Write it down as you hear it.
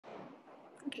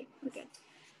We're good.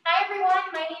 Hi everyone,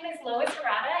 my name is Lois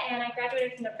Harada and I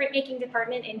graduated from the printmaking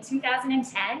department in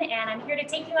 2010 and I'm here to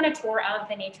take you on a tour of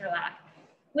the Nature Lab.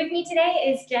 With me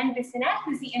today is Jen Bissonnette,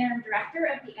 who's the interim director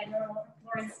of the Edna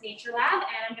Lawrence Nature Lab,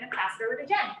 and I'm going to pass it over to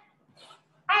Jen.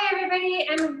 Hi everybody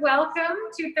and welcome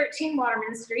to 13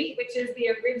 Waterman Street, which is the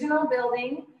original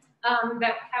building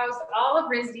that housed all of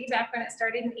RISD back when it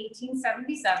started in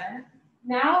 1877.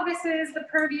 Now this is the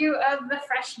purview of the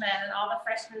freshmen and all the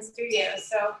freshman studios.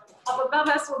 So up above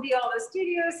us will be all the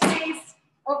studio space.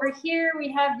 Over here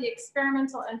we have the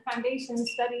Experimental and Foundation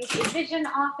Studies Division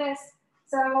office.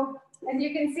 So as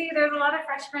you can see, there's a lot of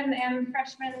freshmen and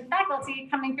freshman faculty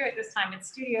coming through at this time. It's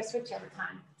studio switchover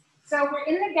time. So we're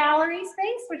in the gallery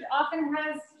space, which often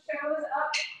has shows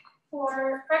up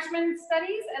for freshman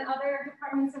studies and other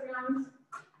departments around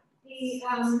the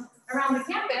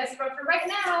campus. But for right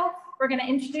now, we're going to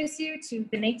introduce you to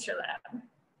the Nature Lab.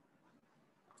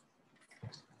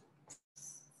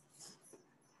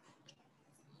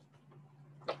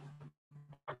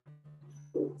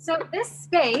 So this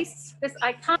space, this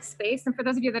iconic space, and for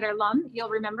those of you that are alum, you'll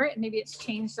remember it. Maybe it's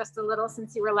changed just a little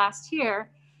since you were last here.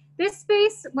 This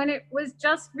space, when it was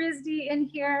just RISD in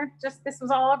here, this was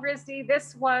all of RISD,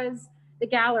 this was the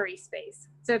gallery space.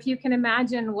 So if you can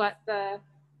imagine what the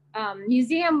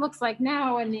museum looks like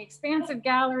now and the expansive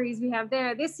galleries we have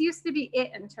there, this used to be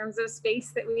it in terms of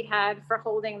space that we had for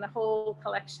holding the whole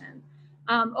collection.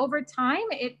 Over time,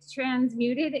 it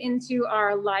transmuted into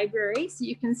our library. So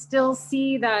you can still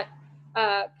see that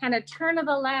kind of turn of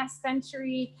the last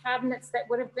century cabinets that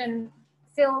would have been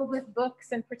filled with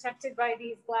books and protected by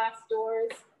these glass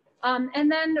doors. And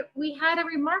then we had a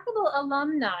remarkable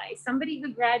alumni, somebody who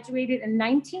graduated in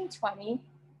 1920,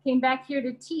 came back here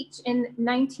to teach in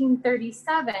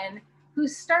 1937, who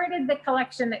started the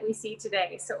collection that we see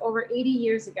today, so over 80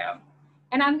 years ago.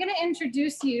 And I'm going to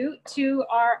introduce you to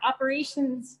our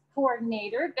operations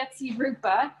coordinator, Betsy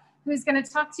Ruppa, who's going to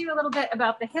talk to you a little bit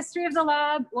about the history of the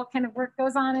lab, what kind of work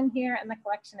goes on in here, and the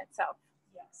collection itself.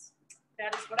 Yes,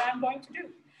 that is what I'm going to do.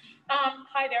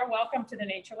 Hi there, welcome to the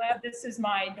Nature Lab. This is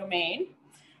my domain.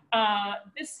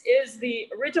 This is the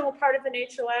original part of the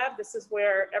Nature Lab. This is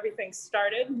where everything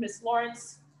started. Miss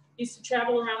Lawrence used to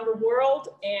travel around the world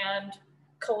and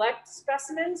collect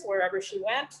specimens wherever she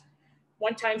went.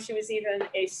 One time she was even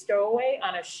a stowaway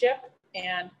on a ship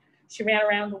and she ran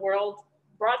around the world,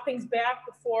 brought things back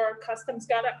before customs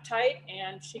got uptight,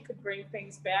 and she could bring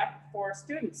things back for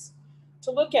students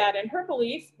to look at. And her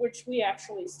belief, which we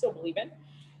actually still believe in,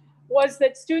 was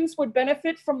that students would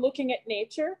benefit from looking at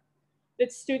nature,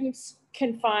 that students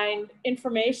can find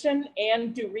information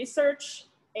and do research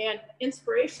and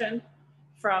inspiration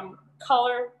from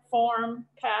color, form,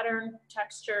 pattern,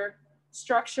 texture,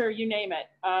 structure, you name it,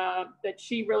 that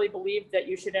she really believed that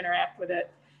you should interact with it.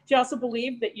 She also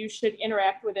believed that you should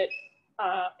interact with it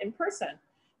in person,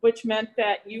 which meant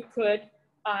that you could,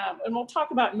 and we'll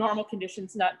talk about normal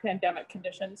conditions, not pandemic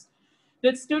conditions,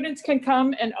 that students can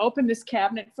come and open this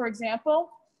cabinet, for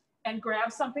example, and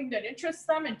grab something that interests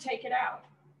them and take it out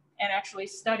and actually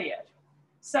study it.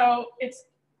 So it's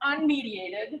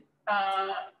unmediated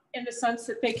in the sense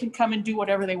that they can come and do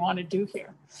whatever they want to do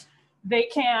here. They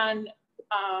can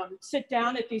sit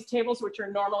down at these tables, which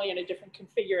are normally in a different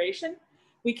configuration.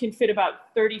 We can fit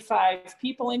about 35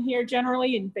 people in here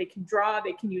generally, and they can draw,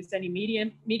 they can use any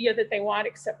media that they want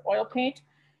except oil paint.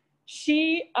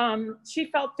 She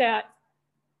felt that,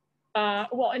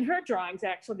 well, in her drawings,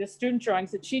 actually, the student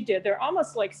drawings that she did, they're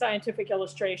almost like scientific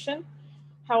illustration.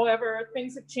 However,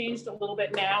 things have changed a little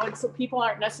bit now, and so people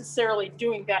aren't necessarily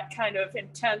doing that kind of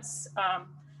intense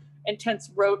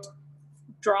rote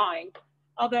drawing,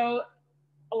 although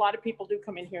a lot of people do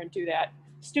come in here and do that.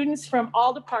 Students from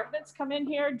all departments come in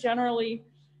here, generally,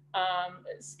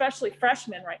 especially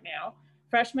freshmen right now.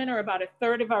 Freshmen are about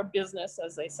 1/3 of our business,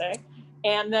 as they say.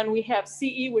 And then we have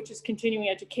CE, which is continuing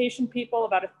education people.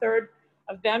 About 1/3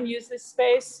 of them use this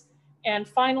space. And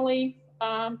finally,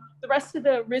 the rest of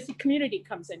the RISD community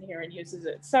comes in here and uses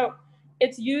it. So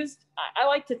it's used, I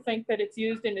like to think that it's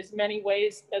used in as many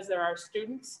ways as there are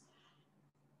students.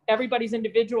 Everybody's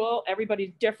individual,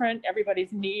 everybody's different,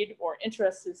 everybody's need or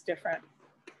interest is different.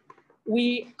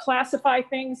 We classify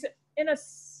things in a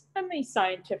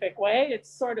semi-scientific way. It's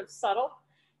sort of subtle.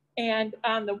 And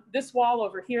on this wall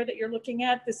over here that you're looking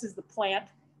at, this is the plant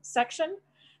section.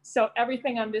 So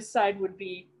everything on this side would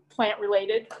be plant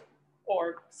related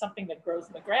or something that grows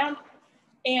in the ground.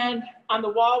 And on the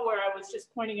wall where I was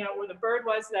just pointing out where the bird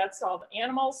was, that's all the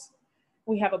animals.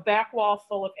 We have a back wall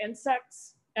full of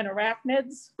insects and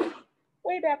arachnids,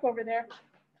 way back over there.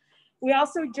 We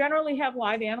also generally have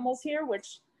live animals here,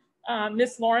 which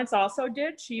Miss Lawrence also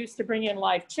did. She used to bring in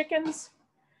live chickens.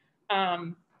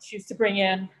 She used to bring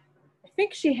in, I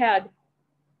think she had, I'm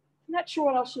not sure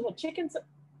what else she had, chickens,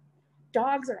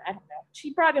 dogs, or I don't know.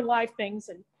 She brought in live things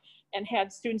and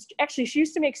had students, actually she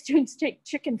used to make students take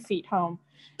chicken feet home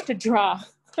to draw.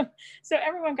 So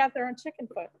everyone got their own chicken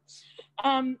foot.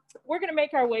 We're gonna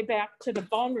make our way back to the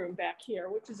bone room back here,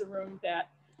 which is a room that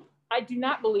I do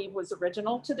not believe was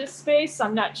original to this space.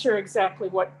 I'm not sure exactly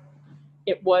what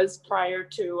it was prior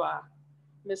to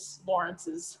Miss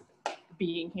Lawrence's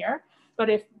being here. But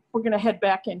if we're gonna head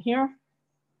back in here.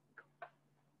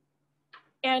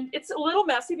 And it's a little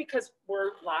messy because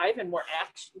we're live and we're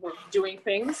doing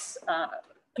things.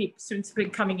 Students have been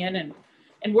coming in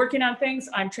and working on things.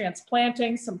 I'm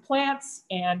transplanting some plants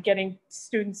and getting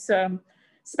students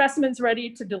specimens ready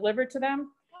to deliver to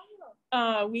them.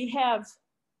 We have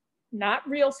not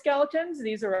real skeletons.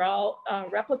 These are all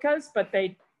replicas, but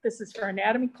this is for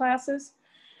anatomy classes.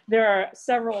 There are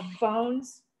several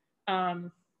bones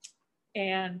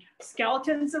and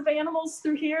skeletons of animals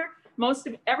through here. Most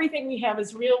of everything we have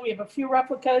is real. We have a few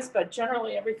replicas, but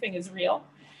generally everything is real.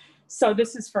 So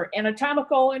this is for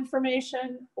anatomical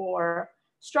information or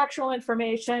structural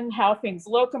information, how things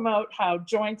locomote, how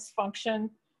joints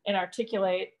function and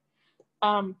articulate.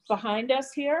 Behind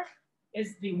us here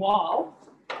is the wall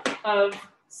of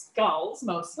skulls,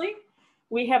 mostly.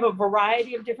 We have a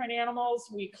variety of different animals.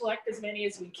 We collect as many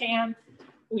as we can.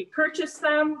 We purchase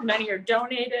them. Many are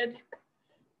donated.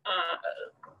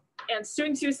 And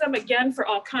students use them again for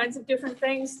all kinds of different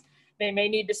things. They may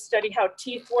need to study how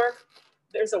teeth work.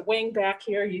 There's a wing back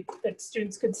here that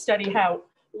students could study how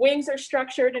wings are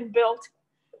structured and built,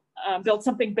 build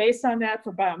something based on that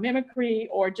for biomimicry,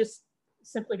 or just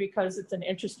simply because it's an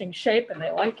interesting shape and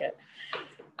they like it.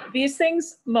 These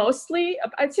things mostly,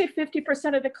 I'd say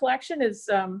 50% of the collection is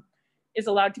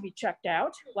allowed to be checked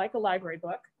out, like a library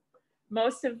book.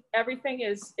 Most of everything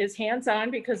is hands-on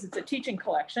because it's a teaching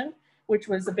collection, which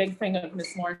was a big thing of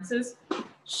Miss Lawrence's.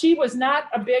 She was not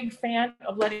a big fan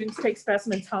of letting students take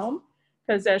specimens home,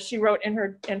 because as she wrote in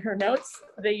her notes,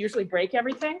 they usually break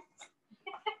everything.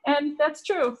 And that's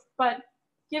true, but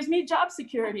gives me job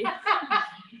security.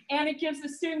 And it gives the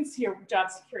students here job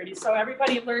security. So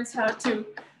everybody learns how to,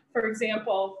 for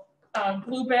example,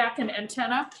 glue back an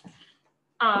antenna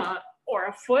or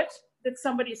a foot that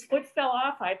somebody's foot fell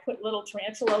off. I put little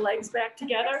tarantula legs back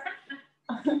together.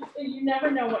 You never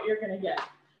know what you're gonna get.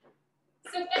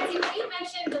 So Betsy, when you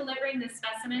mentioned delivering the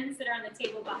specimens that are on the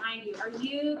table behind you, are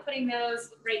you putting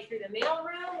those right through the mail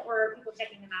room, or are people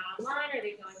checking them out online? Are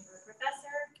they going to a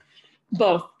professor?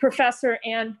 Both professor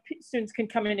and students can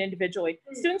come in individually.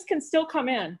 Students can still come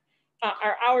in.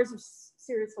 Our hours are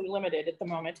seriously limited at the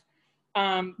moment.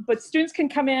 But students can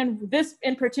come in. This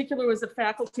in particular was a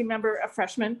faculty member, a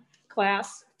freshman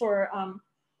class for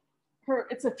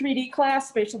it's a 3D class,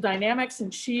 spatial dynamics,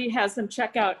 and she has them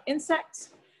check out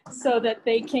insects so that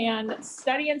they can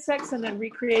study insects and then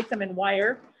recreate them in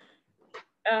wire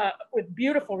with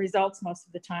beautiful results most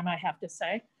of the time, I have to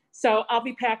say. So I'll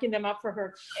be packing them up for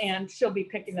her and she'll be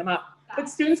picking them up. But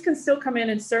students can still come in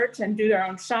and search and do their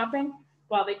own shopping.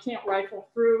 While they can't rifle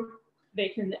through, they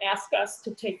can ask us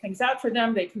to take things out for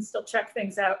them. They can still check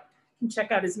things out, can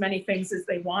check out as many things as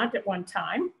they want at one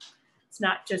time. It's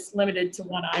not just limited to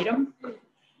one item.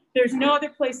 There's no other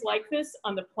place like this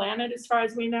on the planet as far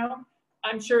as we know.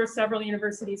 I'm sure several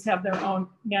universities have their own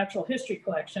natural history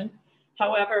collection.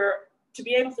 However, to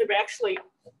be able to actually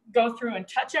go through and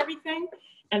touch everything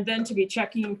and then to be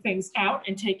checking things out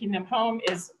and taking them home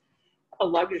is a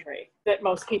luxury that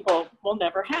most people will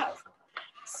never have.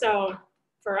 So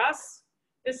for us,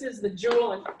 this is the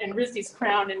jewel in RISD's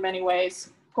crown in many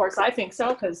ways. Of course, I think so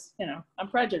because, you know, I'm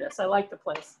prejudiced. I like the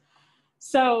place.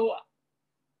 So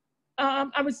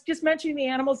I was just mentioning the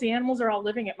animals. The animals are all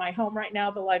living at my home right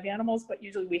now, the live animals, but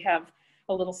usually we have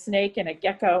a little snake and a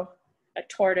gecko, a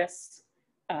tortoise.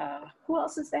 Who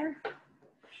else is there?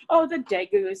 Oh, the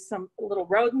degus, some little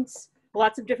rodents,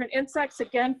 lots of different insects.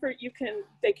 Again,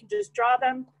 they can just draw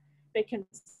them. They can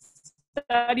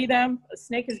study them. A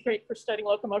snake is great for studying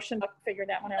locomotion. I'll figure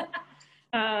that one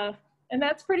out. And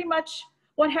that's pretty much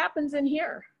what happens in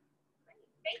here.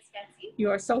 Thanks, Betsy. You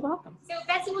are so welcome. So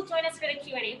Betsy will join us for the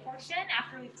Q&A portion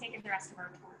after we've taken the rest of our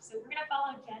tour. So we're going to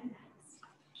follow Jen next.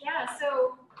 Yeah,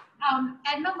 so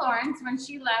Edna Lawrence, when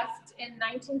she left in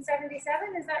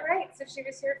 1977, is that right? So she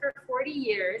was here for 40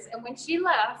 years. And when she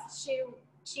left,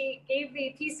 she gave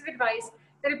the piece of advice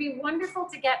that it'd be wonderful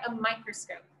to get a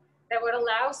microscope that would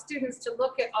allow students to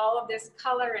look at all of this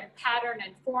color and pattern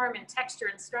and form and texture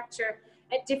and structure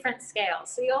at different scales.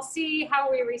 So you'll see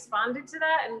how we responded to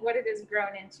that and what it has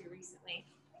grown into recently.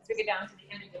 we go down to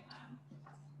the imaging lab.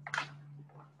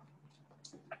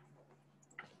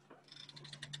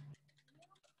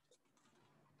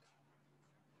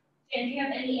 And do you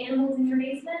have any animals in your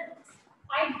basement?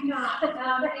 I do not.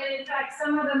 And in fact,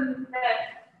 some of them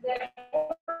that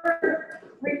were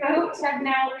remote have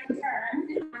now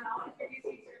returned. I'll introduce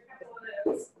you to a couple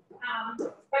of those.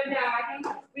 But no, I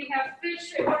think we have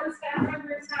fish at one staff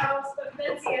member's house, but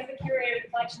Betsy, as the curator of the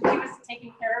collection, she was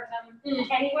taking care of them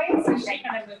anyway, so she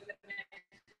kind of moved them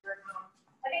into her home.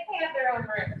 I think they have their own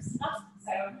rooms,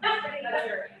 so pretty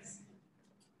luxurious.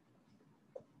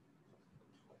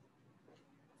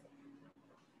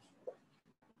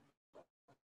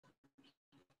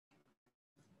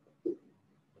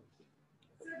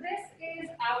 This is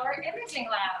our imaging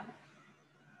lab.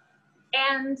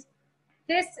 And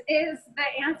this is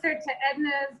the answer to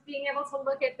Edna's being able to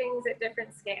look at things at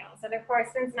different scales. And of course,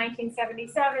 since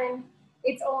 1977,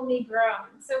 it's only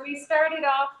grown. So we started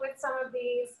off with some of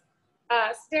these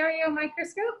stereo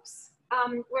microscopes,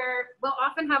 where we'll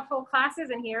often have whole classes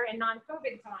in here in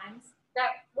non-COVID times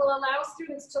that will allow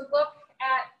students to look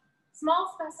at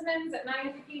small specimens at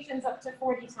magnifications up to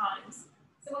 40 times.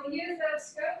 So we'll use those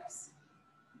scopes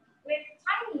with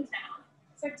Tiny Town.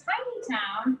 So Tiny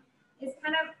Town is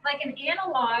kind of like an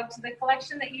analog to the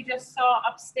collection that you just saw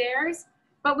upstairs,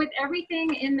 but with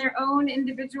everything in their own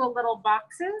individual little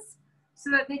boxes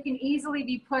so that they can easily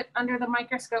be put under the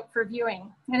microscope for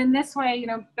viewing. And in this way, you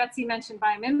know, Betsy mentioned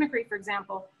biomimicry, for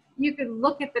example, you could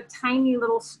look at the tiny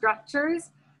little structures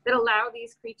that allow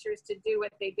these creatures to do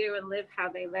what they do and live how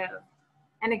they live.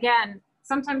 And again,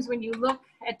 sometimes when you look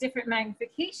at different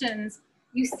magnifications,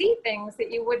 you see things that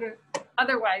you wouldn't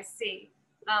otherwise see.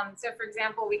 So for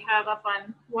example, we have up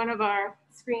on one of our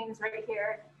screens right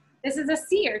here, this is a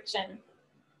sea urchin.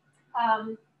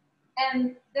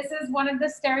 And this is one of the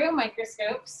stereo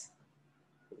microscopes.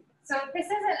 So this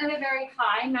isn't at a very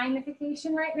high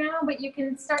magnification right now, but you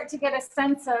can start to get a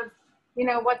sense of, you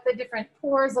know, what the different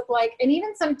pores look like, and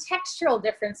even some textural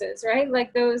differences, right?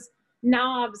 Like those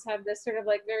knobs have this sort of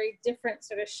like very different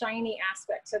sort of shiny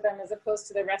aspect to them as opposed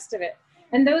to the rest of it.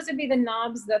 And those would be the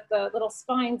knobs that the little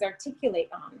spines articulate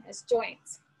on as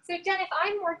joints. So Jen, if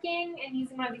I'm working and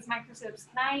using one of these microscopes,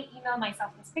 can I email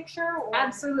myself this picture? Or?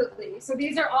 Absolutely. So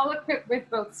these are all equipped with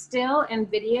both still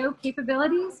and video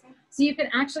capabilities. Okay. So you can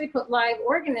actually put live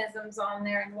organisms on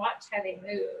there and watch how they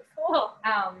move. Cool.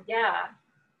 Yeah.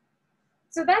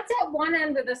 So that's at one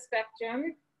end of the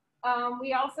spectrum.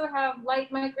 We also have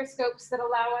light microscopes that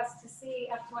allow us to see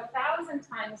up to 1,000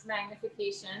 times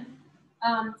magnification.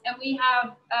 And we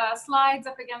have slides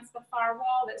up against the far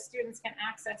wall that students can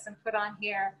access and put on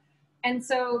here. And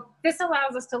so this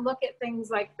allows us to look at things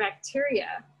like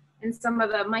bacteria and some of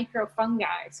the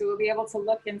microfungi. So we'll be able to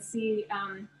look and see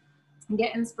and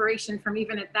get inspiration from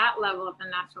even at that level of the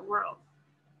natural world.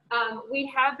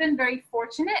 We have been very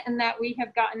fortunate in that we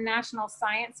have gotten National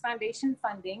Science Foundation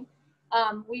funding.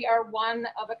 We are one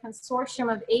of a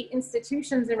consortium of 8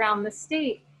 institutions around the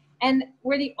state. And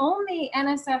we're the only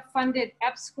NSF-funded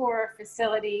EPSCoR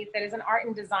facility that is an art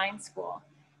and design school.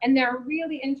 And they're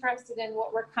really interested in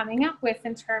what we're coming up with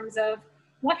in terms of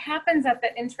what happens at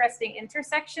that interesting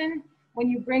intersection when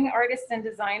you bring artists and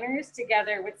designers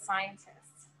together with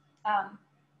scientists.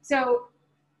 So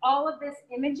all of this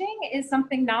imaging is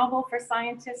something novel for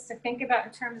scientists to think about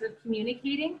in terms of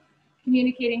communicating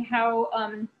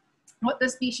how, what the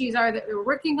species are that we're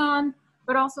working on,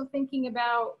 but also thinking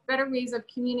about better ways of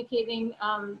communicating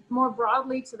more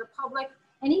broadly to the public,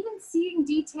 and even seeing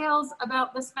details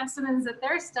about the specimens that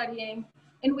they're studying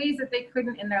in ways that they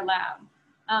couldn't in their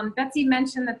lab. Betsy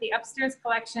mentioned that the upstairs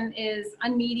collection is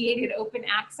unmediated open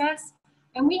access,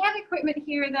 and we have equipment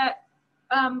here that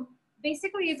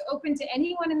basically is open to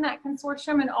anyone in that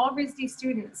consortium and all RISD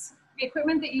students, the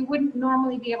equipment that you wouldn't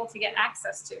normally be able to get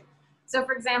access to. So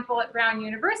for example, at Brown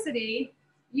University,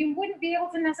 you wouldn't be able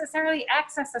to necessarily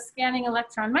access a scanning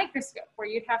electron microscope where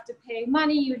you'd have to pay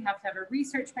money, you'd have to have a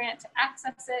research grant to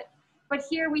access it. But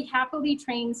here we happily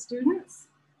train students.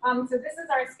 So this is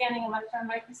our scanning electron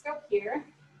microscope here.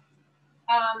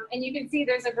 And you can see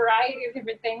there's a variety of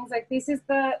different things. Like this is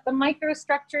the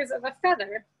microstructures of a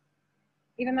feather.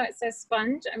 Even though it says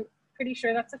sponge, I'm pretty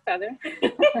sure that's a feather.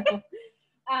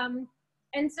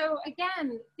 And so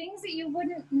again, things that you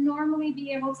wouldn't normally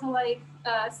be able to like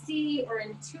see or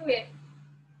intuit,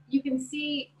 you can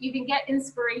see, you can get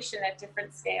inspiration at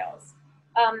different scales.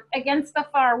 Against the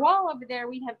far wall over there,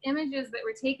 we have images that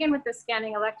were taken with the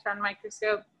scanning electron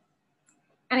microscope.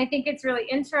 And I think it's really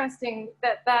interesting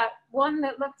that that one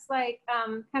that looks like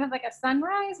kind of like a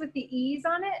sunrise with the E's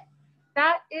on it,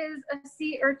 that is a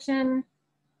sea urchin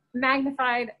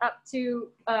magnified up to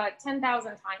 10,000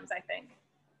 times, I think.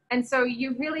 And so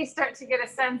you really start to get a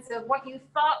sense of what you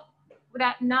thought,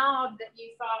 that knob that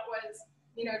you thought was,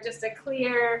 you know, just a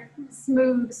clear,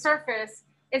 smooth surface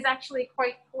is actually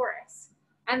quite porous,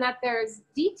 and that there's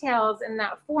details in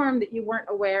that form that you weren't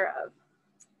aware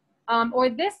of. Or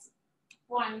this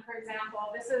one, for example,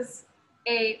 this is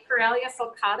a Corellia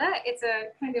sulcata. It's a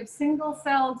kind of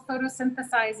single-celled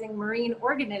photosynthesizing marine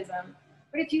organism.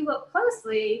 But if you look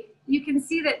closely, you can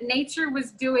see that nature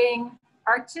was doing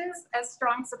arches as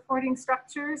strong supporting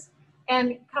structures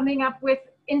and coming up with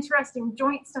interesting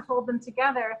joints to hold them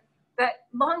together that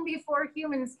long before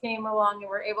humans came along and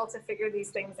were able to figure these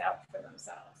things out for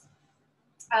themselves.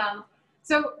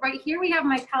 So right here we have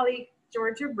my colleague,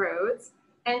 Georgia Rhodes,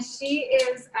 and she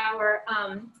is our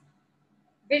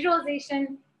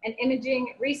visualization and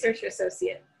imaging research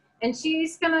associate. And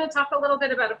she's gonna talk a little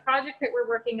bit about a project that we're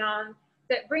working on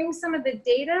that brings some of the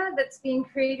data that's being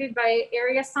created by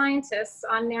area scientists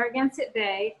on Narragansett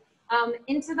Bay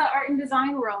into the art and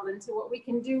design world, into what we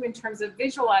can do in terms of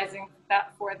visualizing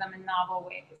that for them in novel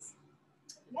ways.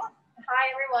 Yeah. Hi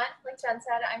everyone, like Jen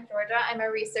said, I'm Georgia. I'm a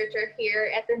researcher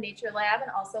here at the Nature Lab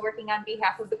and also working on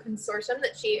behalf of the consortium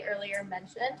that she earlier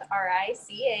mentioned,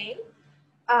 RICA.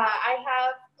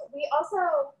 We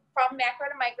also, from macro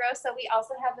to micro, so we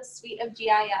also have a suite of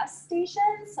GIS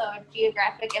stations, so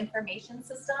geographic information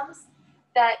systems,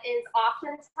 that is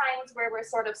oftentimes where we're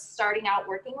sort of starting out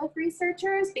working with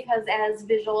researchers, because as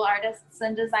visual artists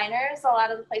and designers, a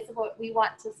lot of the places what we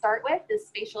want to start with is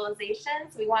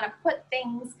spatialization. So we want to put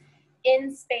things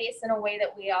in space in a way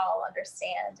that we all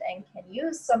understand and can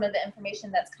use some of the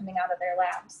information that's coming out of their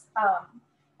labs.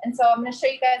 And so I'm going to show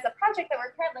you guys a project that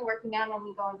we're currently working on when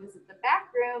we go and visit the back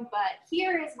room, but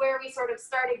here is where we sort of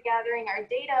started gathering our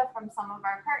data from some of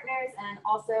our partners and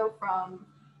also from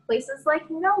places like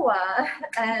NOAA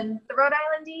and the Rhode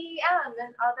Island DEM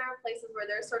and other places where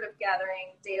they're sort of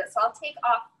gathering data. So I'll take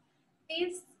off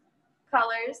these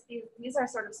colors. These are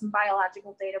sort of some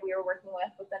biological data we were working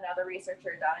with another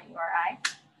researcher down at URI.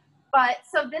 But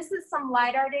so this is some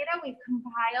LiDAR data we've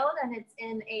compiled, and it's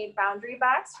in a boundary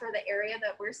box for the area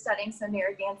that we're studying, so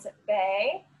Narragansett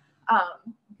Bay.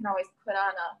 You can always put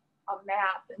on a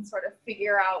map and sort of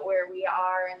figure out where we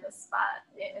are in the spot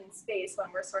in space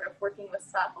when we're sort of working with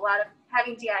stuff. A lot of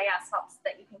having GIS helps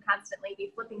that you can constantly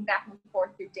be flipping back and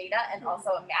forth through data and also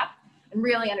a map and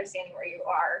really understanding where you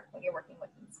are when you're working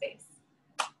within space.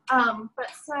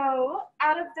 But so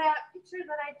out of that picture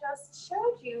that I just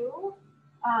showed you,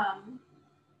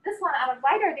 this one out of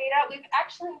LiDAR data, we've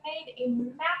actually made a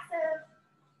massive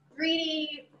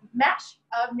 3D mesh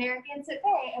of Narragansett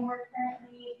Bay, and we're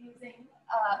currently using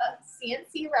a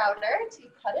CNC router to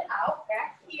cut it out.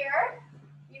 Back here,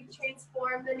 we've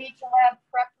transformed the Nature Lab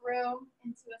prep room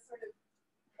into a sort of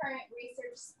current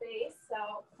research space.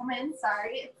 So come in,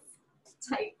 sorry, it's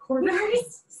tight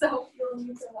quarters, so you'll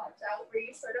need to watch out where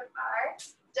you sort of are.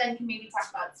 Jen can maybe talk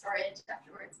about storage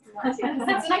afterwards if you want to,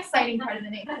 because it's an exciting part of the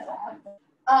Nature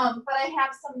Lab. But I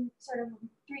have some sort of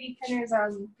 3D printers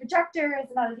on projectors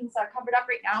and other things that are covered up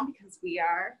right now because we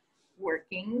are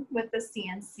working with the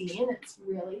CNC and it's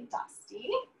really dusty.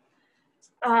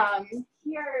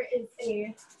 Here is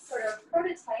a sort of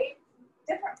prototype,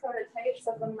 different prototypes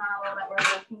of the model that we're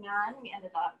working on. We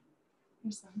ended up,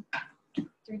 here's some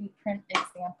 3D print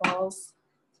examples,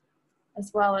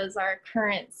 as well as our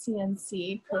current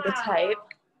CNC prototype.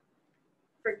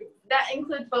 Wow. That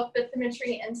includes both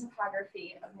bathymetry and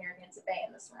topography of Narragansett Bay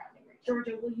and the surrounding region.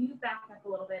 Georgia, will you back up a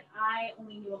little bit? I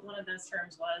only knew what one of those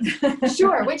terms was.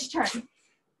 Sure, which term?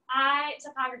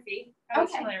 Topography, I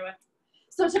was familiar with.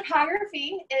 So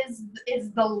topography is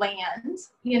the land,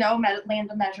 you know,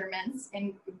 land measurements,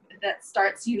 and that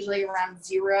starts usually around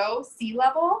 0 sea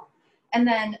level. And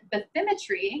then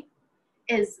bathymetry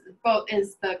is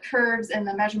the curves and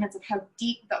the measurements of how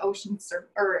deep the ocean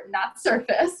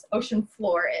ocean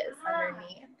floor is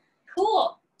underneath.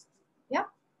 Cool. Yep.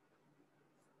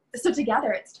 So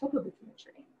together it's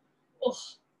topobathymetry. Oh,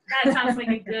 that sounds like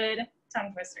a good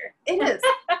tongue twister. It is.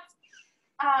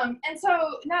 And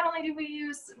so not only do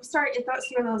we start at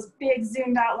those big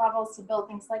zoomed out levels to build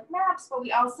things like maps, but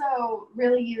we also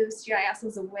really use GIS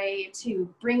as a way to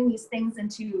bring these things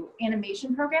into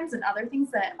animation programs and other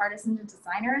things that artisans and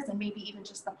designers and maybe even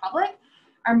just the public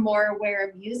are more aware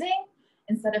of using,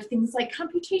 instead of things like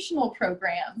computational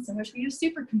programs in which we use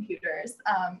supercomputers.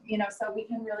 You know, so we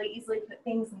can really easily put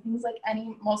things in things like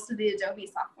most of the Adobe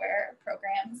software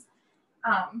programs.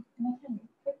 And I can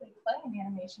quickly play an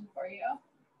animation for you.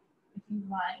 If you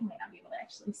want, you might not be able to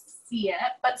actually see it,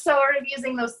 but sort of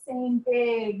using those same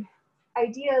big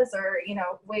ideas or, you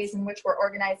know, ways in which we're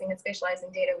organizing and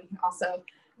spatializing data, we can also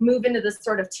move into this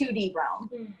sort of 2D realm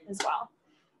as well.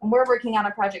 And we're working on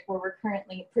a project where we're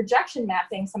currently projection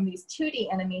mapping some of these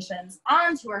 2D animations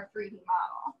onto our 3D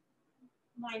model.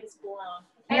 Mine is blown.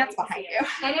 And that's behind you.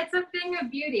 And it's a thing of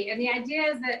beauty. And the idea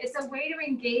is that it's a way to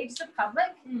engage the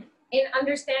public in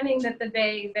understanding that the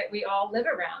bay that we all live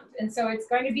around. And so it's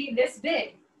going to be this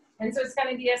big. And so it's going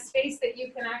to be a space that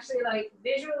you can actually like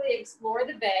visually explore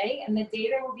the bay, and the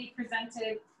data will be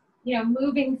presented, you know,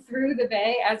 moving through the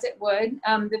bay as it would.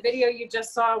 The video you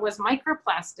just saw was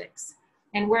microplastics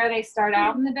and where they start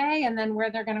out in the bay and then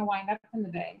where they're going to wind up in the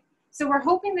bay. So we're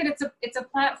hoping that it's a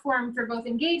platform for both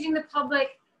engaging the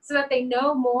public so that they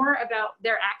know more about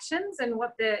their actions and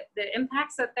what the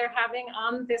impacts that they're having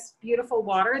on this beautiful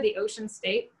water, the ocean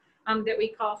state that we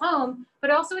call home, but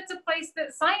also it's a place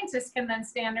that scientists can then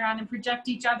stand around and project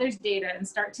each other's data and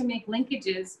start to make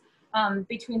linkages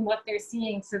between what they're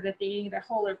seeing so that they get a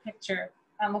wholer picture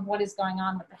of what is going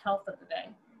on with the health of the bay.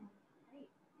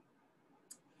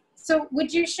 So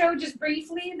would you show just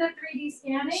briefly the 3D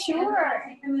scanning? Sure.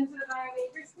 And take them into the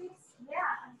Biomimicry space?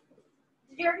 Yeah.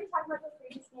 Did you already talk about the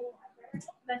 3D scanning?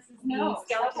 This is No. the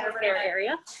skeletal care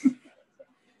area.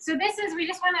 So this is, we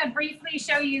just want to briefly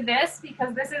show you this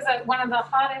because this is one of the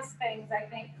hottest things, I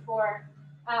think, for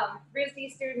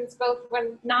RISD students, both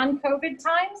when non-COVID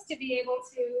times, to be able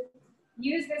to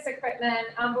use this equipment,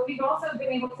 but we've also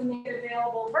been able to make it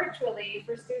available virtually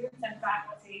for students and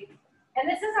faculty. And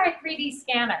this is our 3D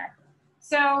scanner.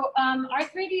 So our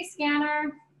 3D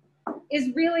scanner is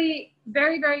really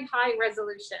very, very high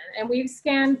resolution. And we've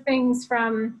scanned things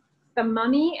from the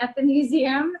mummy at the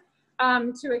museum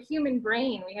to a human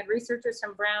brain. We had researchers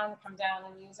from Brown come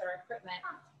down and use our equipment.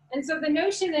 And so the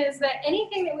notion is that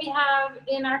anything that we have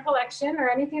in our collection or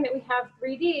anything that we have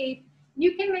 3D,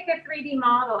 you can make a 3D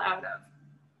model out of.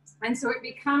 And so it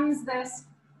becomes this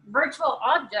virtual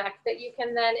object that you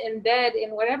can then embed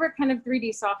in whatever kind of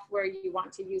 3D software you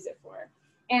want to use it for.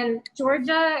 And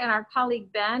Georgia and our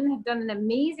colleague Ben have done an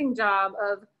amazing job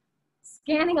of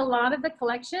scanning a lot of the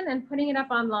collection and putting it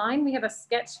up online. We have a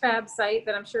Sketchfab site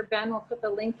that I'm sure Ben will put the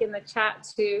link in the chat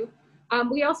to.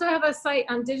 We also have a site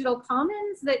on Digital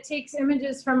Commons that takes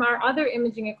images from our other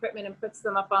imaging equipment and puts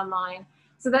them up online,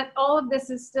 so that all of this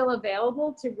is still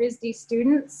available to RISD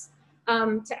students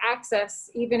to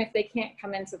access, even if they can't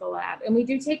come into the lab. And we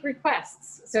do take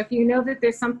requests. So if you know that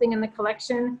there's something in the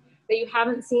collection that you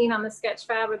haven't seen on the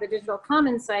Sketchfab or the Digital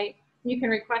Commons site, you can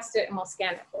request it and we'll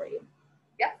scan it for you.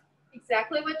 Yeah,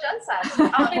 exactly what Jen said.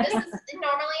 This is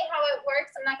normally how it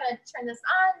works. I'm not going to turn this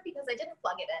on because I didn't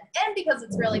plug it in and because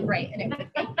it's really bright and it would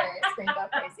make your screen go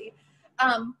crazy.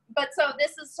 But so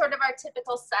this is sort of our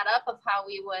typical setup of how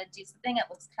we would do something. It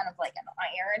looks kind of like an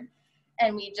iron.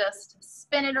 And we just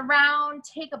spin it around,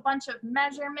 take a bunch of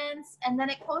measurements, and then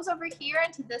it goes over here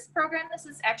into this program. This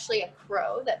is actually a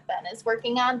crow that Ben is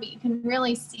working on, but you can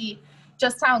really see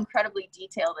just how incredibly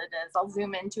detailed it is. I'll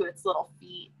zoom into its little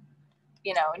feet,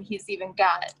 you know, and he's even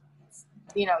got,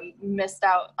 you know, you missed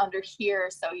out under here,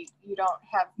 so you don't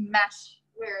have mesh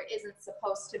where it isn't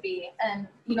supposed to be. And,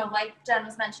 you know, like Jen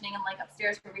was mentioning, and like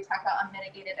upstairs where we talk about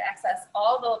unmitigated access,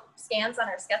 all the scans on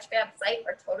our Sketchfab site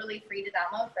are totally free to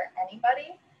download for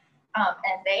anybody.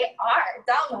 And they are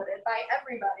downloaded by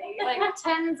everybody. Like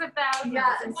tens of thousands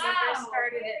since we first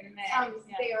started it in May.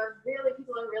 They are really,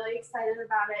 people are really excited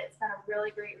about it. It's been a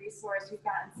really great resource. We've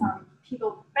gotten some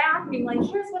people back being like,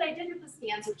 here's what I did with the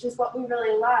scans, which is what we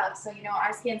really love. So, you know,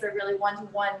 our scans are really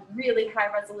one-to-one, really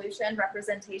high resolution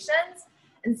representations.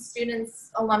 And students,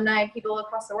 alumni, people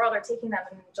across the world are taking them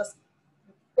and just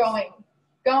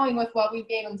going with what we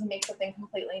gave them to make something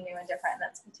completely new and different.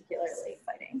 That's particularly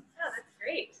exciting. Oh, that's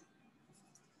great.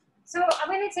 So I'm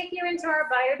going to take you into our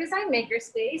biodesign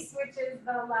makerspace, which is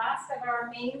the last of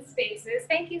our main spaces.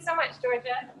 Thank you so much,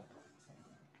 Georgia.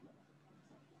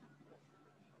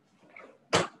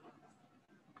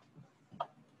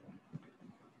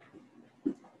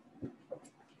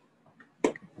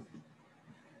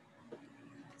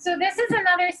 So this is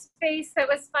another space that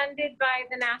was funded by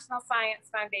the National Science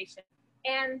Foundation.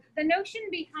 And the notion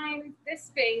behind this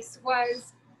space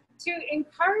was to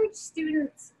encourage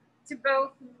students to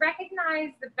both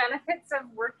recognize the benefits of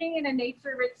working in a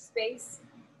nature-rich space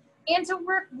and to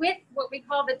work with what we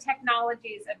call the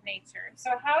technologies of nature.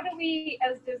 So how do we,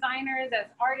 as designers, as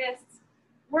artists,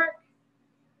 work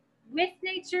with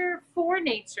nature for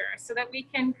nature so that we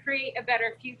can create a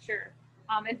better future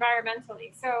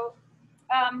environmentally? So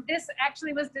this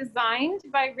actually was designed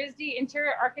by RISD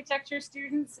interior architecture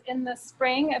students in the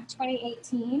spring of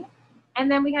 2018. And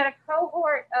then we had a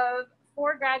cohort of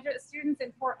 4 graduate students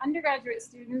and 4 undergraduate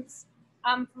students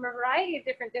from a variety of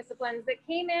different disciplines that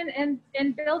came in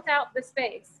and built out the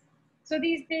space. So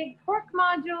these big cork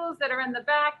modules that are in the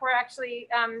back were actually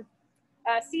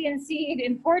CNC'd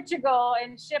in Portugal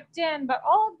and shipped in, but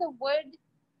all of the wood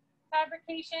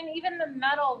fabrication, even the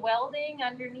metal welding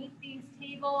underneath these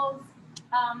tables,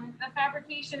 the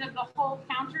fabrication of the whole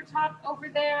countertop over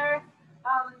there,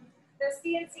 the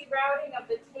CNC routing of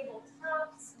the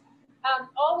tabletops,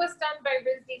 all was done by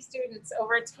RISD students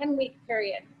over a 10-week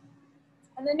period.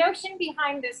 And the notion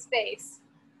behind this space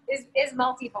is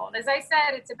multifold. As I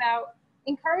said, it's about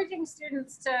encouraging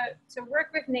students to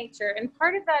work with nature. And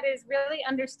part of that is really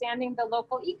understanding the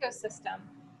local ecosystem.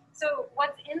 So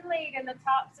what's inlaid in the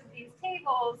tops of these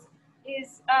tables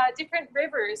is different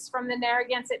rivers from the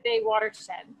Narragansett Bay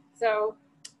watershed. So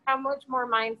how much more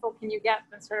mindful can you get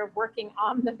than sort of working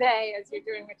on the bay as you're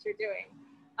doing what you're doing?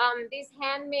 These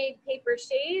handmade paper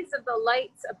shades of the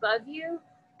lights above you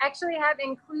actually have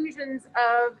inclusions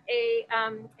of a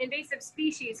invasive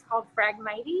species called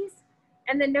Phragmites.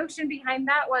 And the notion behind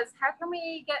that was, how can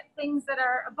we get things that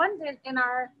are abundant in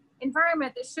our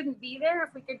environment that shouldn't be there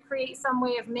if we could create some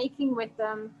way of making with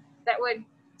them that would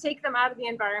take them out of the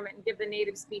environment and give the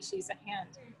native species a hand.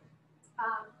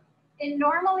 And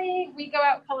normally we go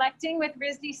out collecting with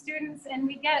RISD students and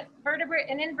we get vertebrate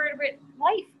and invertebrate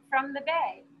life from the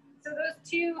bay. So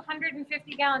those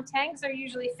 250-gallon tanks are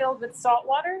usually filled with salt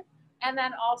water, and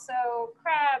then also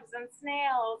crabs and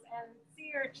snails and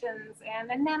sea urchins and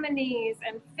anemones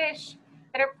and fish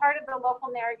that are part of the local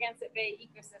Narragansett Bay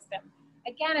ecosystem.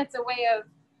 Again, it's a way of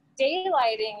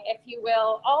daylighting, if you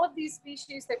will, all of these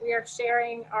species that we are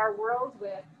sharing our world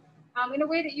with in a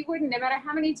way that you wouldn't, no matter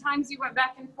how many times you went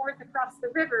back and forth across the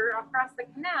river, across the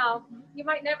canal, you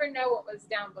might never know what was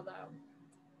down below.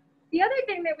 The other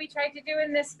thing that we tried to do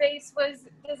in this space was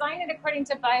design it according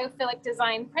to biophilic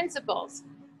design principles.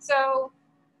 So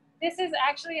this is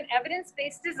actually an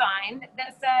evidence-based design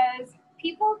that says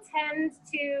people tend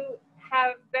to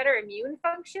have better immune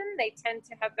function, they tend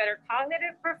to have better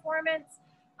cognitive performance,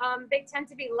 they tend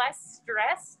to be less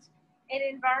stressed in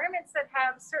environments that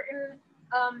have certain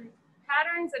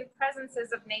patterns and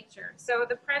presences of nature. So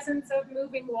the presence of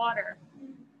moving water,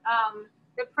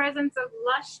 the presence of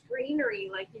lush greenery,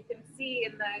 like you can see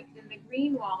in the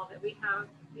green wall that we have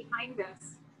behind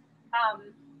us.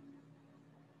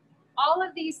 All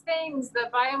of these things, the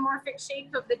biomorphic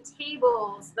shape of the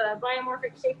tables, the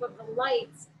biomorphic shape of the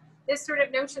lights, this sort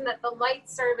of notion that the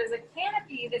lights serve as a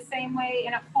canopy the same way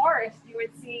in a forest you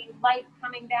would see light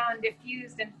coming down,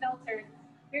 diffused and filtered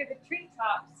through the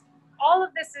treetops. All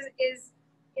of this is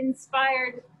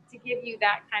inspired to give you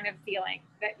that kind of feeling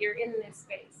that you're in this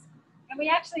space. And we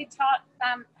actually taught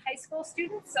high school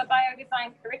students a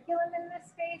biodesign curriculum in this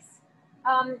space.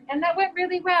 And that went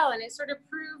really well, and it sort of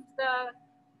proved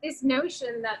this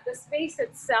notion that the space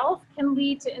itself can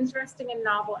lead to interesting and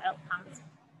novel outcomes.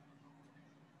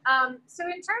 So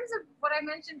in terms of what I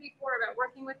mentioned before about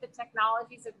working with the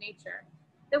technologies of nature,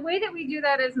 the way that we do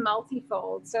that is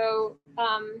multifold. So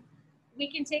we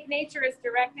can take nature as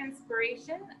direct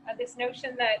inspiration, this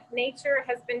notion that nature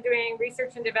has been doing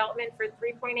research and development for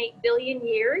 3.8 billion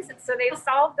years. So they've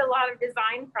solved a lot of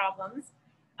design problems.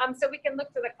 So we can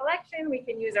look to the collection, we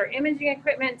can use our imaging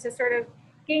equipment to sort of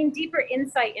gain deeper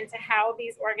insight into how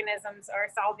these organisms are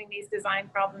solving these design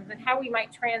problems and how we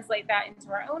might translate that into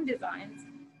our own designs.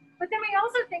 But then we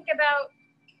also think about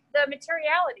the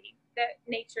materiality that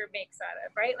nature makes out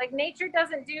of, right? Like nature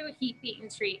doesn't do heat, beat, and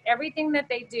treat. Everything that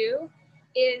they do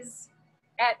is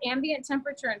at ambient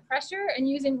temperature and pressure and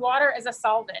using water as a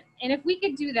solvent. And if we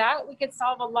could do that, we could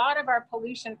solve a lot of our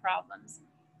pollution problems.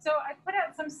 So I put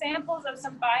out some samples of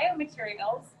some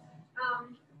biomaterials.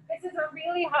 This is a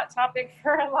really hot topic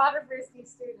for a lot of RISD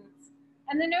students.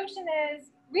 And the notion is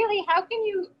really, how can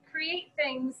you create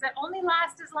things that only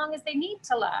last as long as they need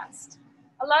to last?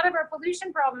 A lot of our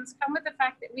pollution problems come with the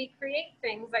fact that we create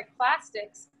things like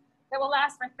plastics that will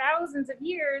last for thousands of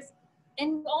years,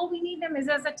 and all we need them is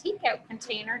as a takeout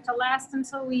container to last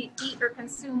until we eat or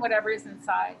consume whatever is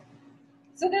inside.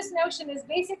 So this notion is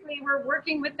basically we're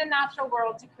working with the natural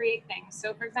world to create things.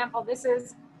 So for example, this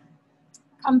is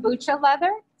kombucha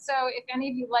leather. So if any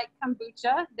of you like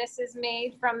kombucha, this is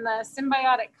made from the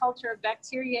symbiotic culture of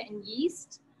bacteria and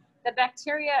yeast. The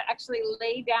bacteria actually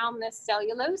lay down this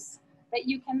cellulose that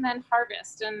you can then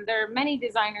harvest. And there are many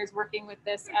designers working with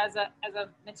this as a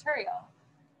material.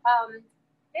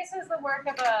 This is the work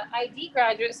of an ID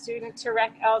graduate student,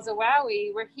 Tarek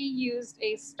Al-Zawawi, where he used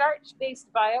a starch-based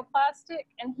bioplastic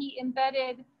and he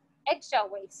embedded eggshell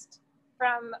waste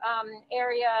from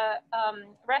area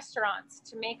restaurants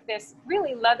to make this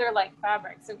really leather-like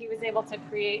fabric. So he was able to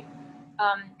create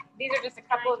these are just a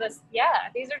couple of the, yeah,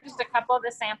 these are just a couple of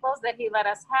the samples that he let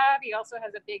us have. He also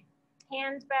has a big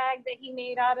handbag that he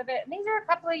made out of it. And these are a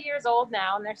couple of years old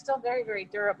now, and they're still very, very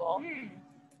durable.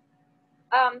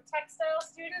 Textile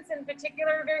students in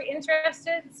particular are very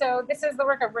interested. So this is the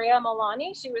work of Rhea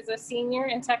Milani. She was a senior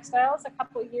in textiles a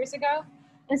couple of years ago.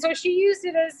 And so she used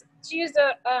a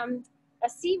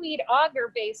seaweed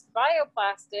auger-based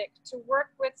bioplastic to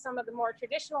work with some of the more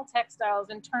traditional textiles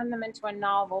and turn them into a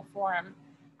novel form.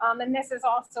 And this is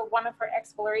also one of her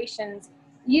explorations,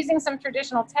 using some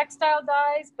traditional textile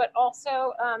dyes, but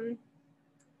also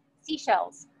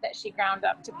seashells that she ground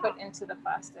up to put into the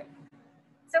plastic.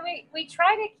 So we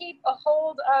try to keep a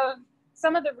hold of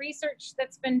some of the research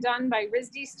that's been done by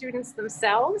RISD students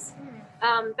themselves.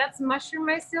 That's mushroom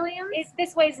mycelium.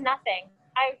 This weighs nothing.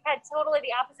 I had totally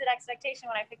the opposite expectation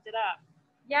when I picked it up.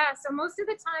 Yeah, so most of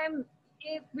the time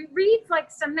it reads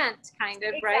like cement kind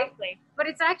of, right? Exactly. But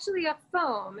it's actually a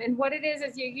foam. And what it is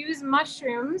you use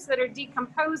mushrooms that are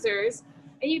decomposers,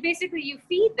 and you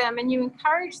feed them and you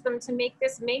encourage them to make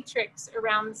this matrix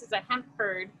around, this is a hemp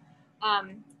herd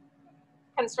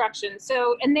construction.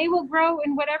 So, and they will grow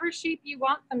in whatever shape you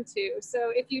want them to.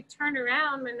 So if you turn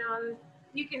around, Manon,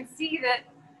 you can see that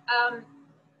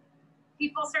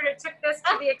people sort of took this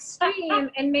to the extreme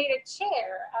and made a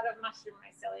chair out of mushroom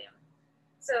mycelium.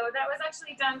 So that was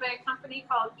actually done by a company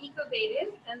called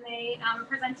Ecovated, and they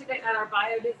presented it at our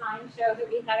biodesign show that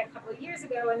we had a couple of years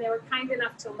ago, and they were kind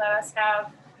enough to let us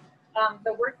have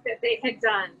the work that they had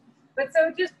done. But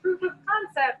so just proof of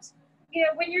concept, you know,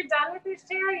 when you're done with this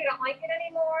chair, you don't like it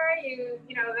anymore,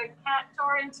 you know, the cat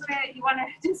tore into it, you want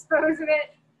to dispose of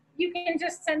it, you can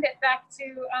just send it back to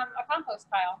a compost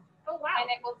pile. Oh, wow. And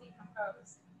it will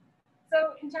decompose.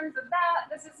 So in terms of that,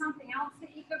 this is something else that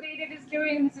Ecovated is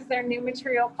doing. This is their new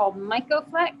material called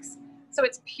Mycoflex. So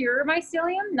it's pure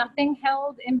mycelium, nothing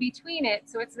held in between it.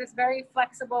 So it's this very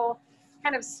flexible,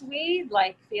 kind of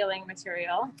suede-like feeling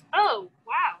material. Oh,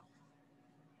 wow.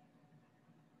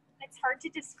 It's hard to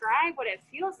describe what it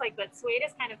feels like, but suede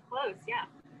is kind of close, yeah.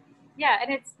 Yeah,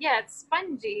 and it's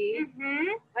spongy.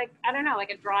 Like, I don't know, like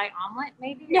a dry omelet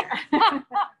maybe? Yeah.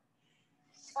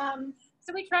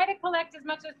 So we try to collect as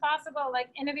much as possible, like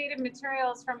innovative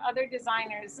materials from other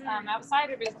designers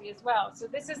outside of RISD as well. So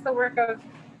this is the work of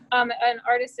an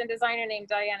artist and designer named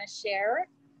Diana Scher,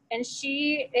 and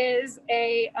she is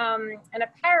an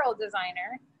apparel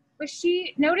designer. But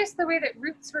she noticed the way that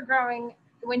roots were growing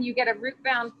when you get a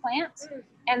root-bound plant,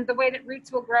 and the way that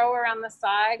roots will grow around the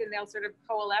side, and they'll sort of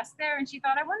coalesce there. And she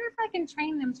thought, I wonder if I can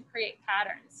train them to create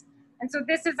patterns. And so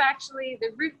this is actually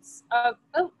the roots of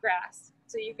oat grass.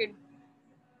 So you could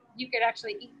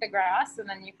actually eat the grass, and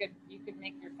then you could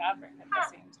make your fabric at the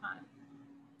same time.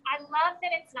 I love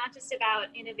that it's not just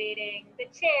about innovating the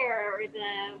chair or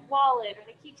the wallet or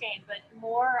the keychain, but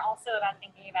more also about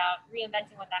thinking about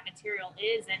reinventing what that material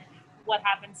is and what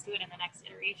happens to it in the next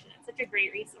iteration. It's such a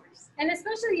great resource. And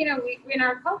especially, you know, in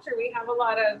our culture, we have a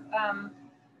lot of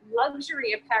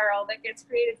luxury apparel that gets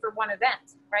created for one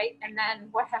event, right? And then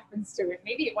what happens to it?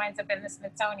 Maybe it winds up in the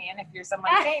Smithsonian if you're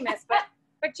someone famous,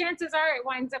 but chances are it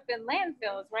winds up in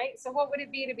landfills, right? So what would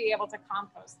it be to be able to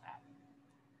compost that?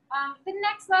 The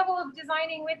next level of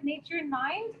designing with nature in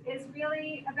mind is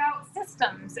really about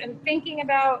systems and thinking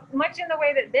about, much in the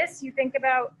way that you think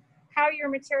about how your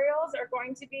materials are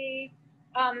going to be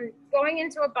going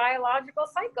into a biological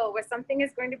cycle where something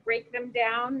is going to break them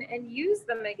down and use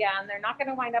them again. They're not going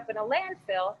to wind up in a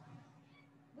landfill.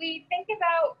 We think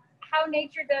about how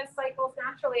nature does cycles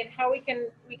naturally and how we can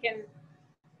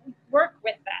work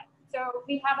with that. So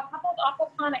we have a couple of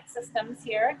aquaponic systems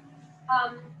here.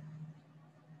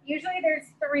 Usually there's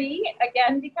 3,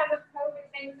 again, because of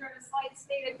COVID, things are in a slight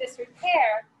state of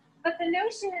disrepair. But the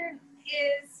notion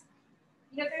is,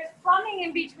 you know, there's plumbing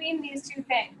in between these 2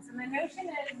 things. And the notion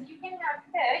is you can have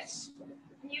fish,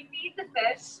 and you feed the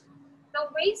fish. The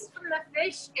waste from the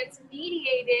fish gets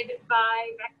mediated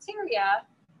by bacteria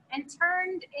and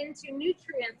turned into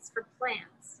nutrients for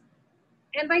plants.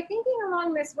 And by thinking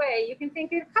along this way, you can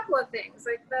think of a couple of things,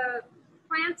 like the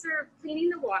plants are cleaning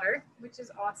the water, which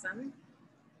is awesome.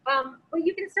 But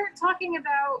you can start talking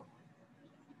about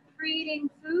creating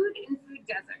food in food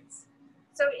deserts.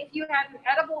 So if you had an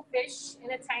edible fish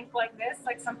in a tank like this,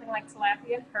 like something like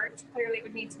tilapia and perch, clearly it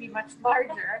would need to be much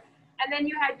larger. And then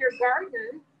you had your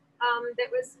garden that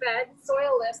was fed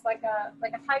soilless, like a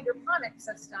hydroponic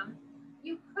system.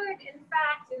 You could, in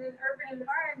fact, in an urban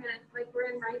environment like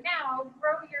we're in right now,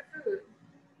 grow your food,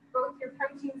 both your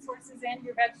protein sources and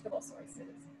your vegetable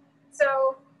sources.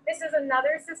 So this is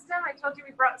another system. I told you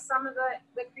we brought some of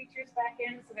the creatures back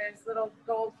in. So there's little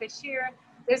goldfish here.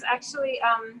 There's actually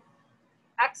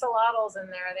axolotls in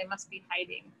there. They must be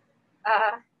hiding.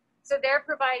 So they're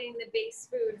providing the base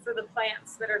food for the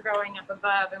plants that are growing up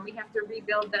above, and we have to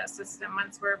rebuild that system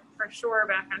once we're for sure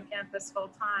back on campus full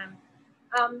time.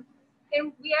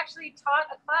 And we actually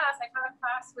taught a class, I taught a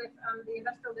class with the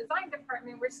industrial design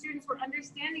department where students were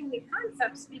understanding the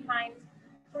concepts behind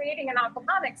creating an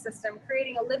aquaponics system,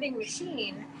 creating a living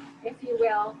machine, if you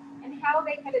will, and how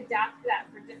they could adapt that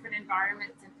for different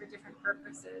environments and for different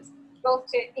purposes, both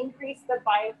to increase the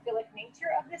biophilic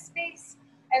nature of the space,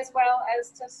 as well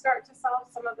as to start to solve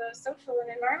some of the social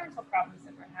and environmental problems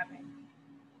that we're having.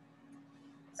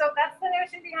 So that's the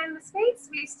notion behind the space.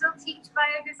 We still teach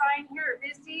biodesign here at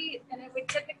RISD, and it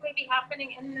would typically be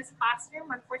happening in this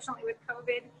classroom. Unfortunately, with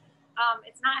COVID,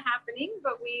 it's not happening,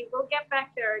 but we will get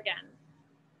back there again.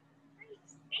 Great.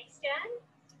 Thanks, Jen.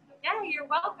 Yeah, you're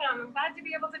welcome. I'm glad to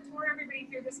be able to tour everybody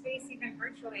through the space even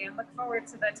virtually, and look forward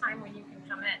to the time when you can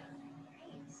come in.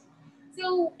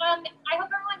 So I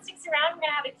hope everyone sticks around. We're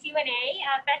going to have a Q&A.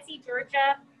 Betsy,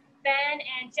 Georgia, Ben,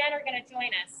 and Jen are going to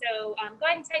join us. So go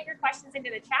ahead and type your questions into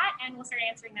the chat, and we'll start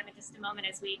answering them in just a moment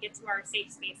as we get to our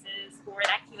safe spaces for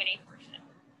that Q&A portion.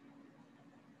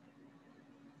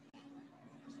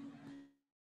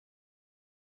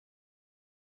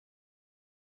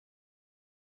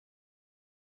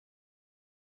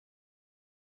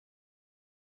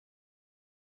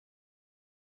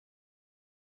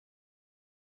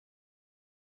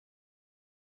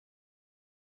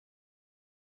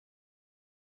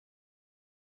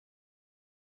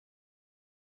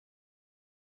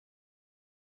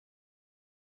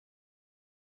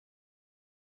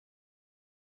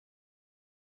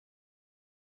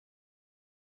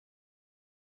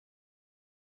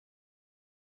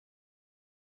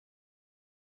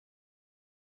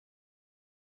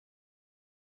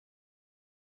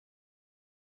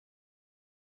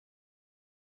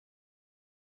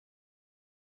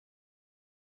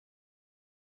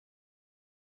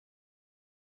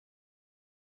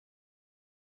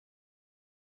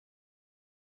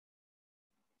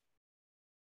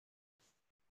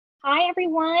 Hi,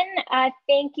 everyone.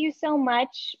 Thank you so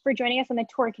much for joining us on the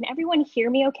tour. Can everyone hear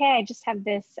me okay? I just have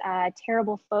this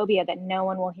terrible phobia that no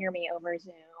one will hear me over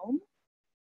Zoom.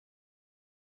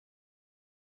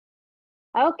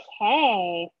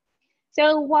 Okay.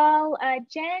 So while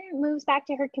Jen moves back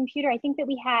to her computer, I think that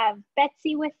we have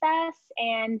Betsy with us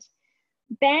and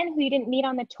Ben, who you didn't meet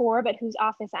on the tour, but whose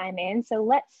office I'm in. So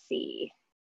let's see.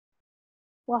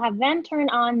 We'll have them turn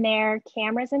on their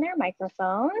cameras and their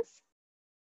microphones.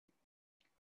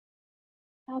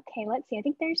 Okay, let's see. I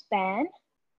think there's Ben.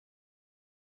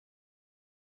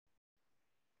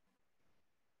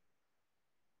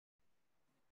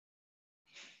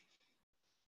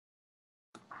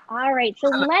 All right, so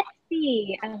let's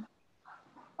see.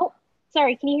 Oh,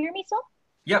 sorry, can you hear me still?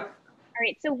 Yep. All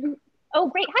right, so, oh,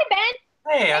 great. Hi,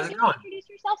 Ben. Hey, how's it going? Introduce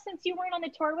yourself since you weren't on the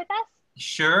tour with us.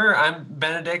 Sure, I'm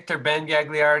Benedict or Ben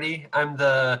Gagliardi. I'm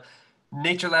the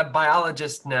Nature Lab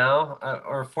biologist now,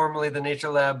 or formerly the Nature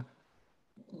Lab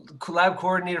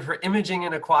coordinator for imaging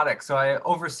and aquatics. So I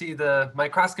oversee the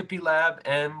microscopy lab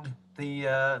and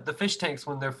the fish tanks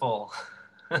when they're full.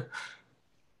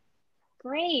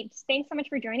 Great. Thanks so much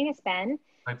for joining us, Ben.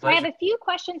 My So pleasure. I have a few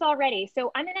questions already. So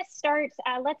I'm going to start,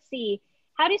 let's see.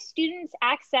 How do students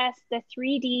access the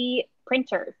 3D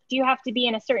printer? Do you have to be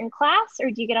in a certain class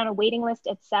or do you get on a waiting list,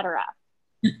 etc.?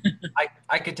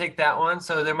 I could take that one.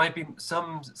 So there might be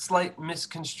some slight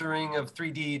misconstruing of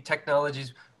 3D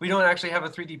technologies. We don't actually have a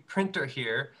 3D printer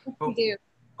here. But We do.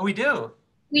 Oh, we do?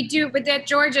 We do, but that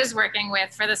George is working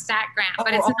with for the STAT grant,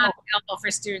 but it's not available for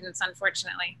students,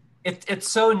 unfortunately. It's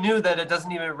so new that it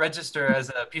doesn't even register as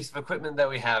a piece of equipment that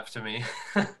we have to me.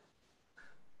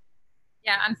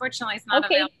 Yeah, unfortunately, it's not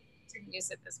available to use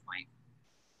at this point.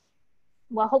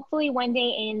 Well, hopefully one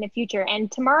day in the future.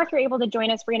 And tomorrow, if you're able to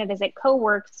join us, we're going to visit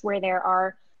CoWorks, where there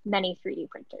are many 3D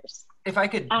printers. If I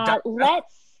could I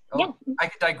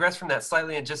could digress from that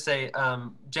slightly and just say,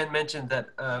 Jen mentioned that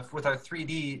with our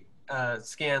 3D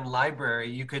scan library,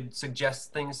 you could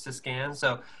suggest things to scan.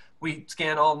 So we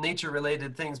scan all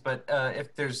nature-related things, but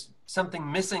if there's something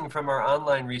missing from our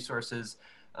online resources,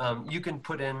 you can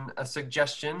put in a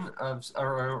suggestion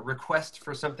or a request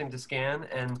for something to scan,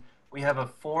 and we have a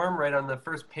form right on the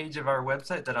first page of our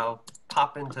website that I'll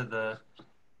pop into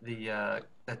the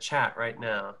chat right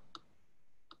now.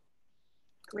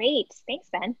 Great, thanks,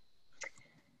 Ben.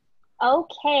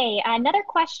 Okay, another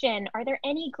question. Are there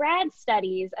any grad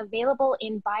studies available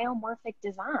in biomorphic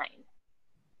design?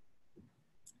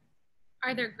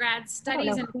 Are there grad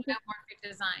studies in biomorphic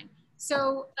design?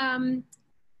 So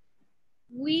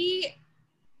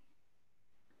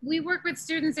We work with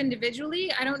students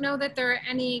individually. I don't know that there are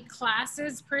any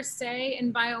classes per se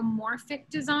in biomorphic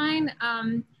design.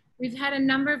 We've had a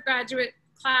number of graduate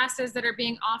classes that are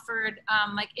being offered,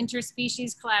 like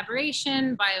interspecies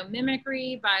collaboration,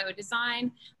 biomimicry,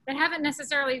 biodesign, that haven't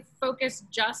necessarily focused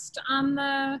just on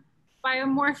the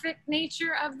biomorphic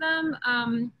nature of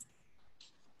them.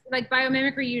 Like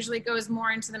biomimicry usually goes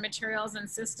more into the materials and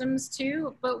systems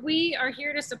too, but we are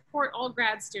here to support all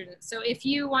grad students. So if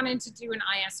you wanted to do an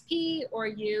ISP, or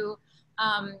you,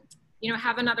 you know,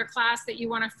 have another class that you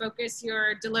want to focus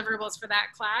your deliverables for that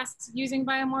class using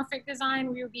biomorphic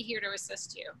design, we would be here to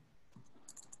assist you.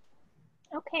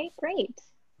 Okay, great.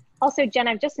 Also, Jen,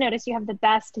 I've just noticed you have the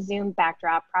best Zoom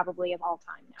backdrop probably of all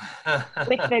time now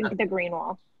with the green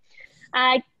wall.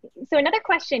 So another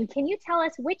question, can you tell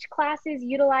us which classes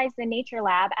utilize the nature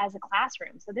lab as a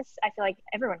classroom? So this, I feel like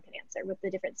everyone can answer with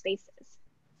the different spaces.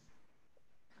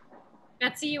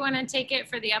 Betsy, you want to take it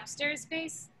for the upstairs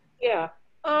space? Yeah,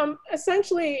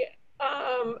 essentially,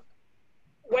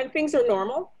 when things are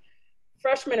normal,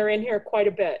 freshmen are in here quite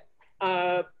a bit.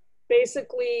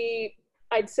 Basically,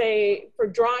 I'd say for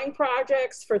drawing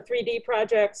projects, for 3D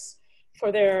projects,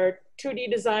 for their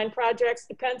 2D design projects,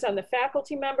 depends on the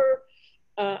faculty member.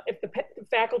 If the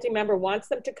faculty member wants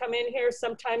them to come in here,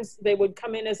 sometimes they would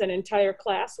come in as an entire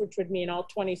class, which would mean all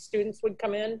 20 students would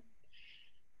come in.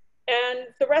 And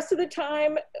the rest of the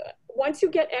time, once you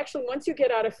get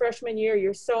out of freshman year,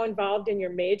 you're so involved in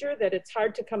your major that it's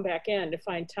hard to come back in to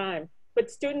find time. But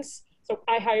students, so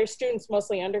I hire students,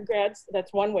 mostly undergrads.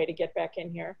 That's one way to get back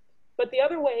in here. But the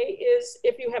other way is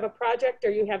if you have a project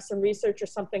or you have some research or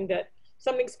something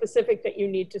specific that you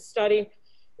need to study,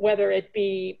 whether it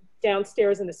be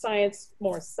downstairs in the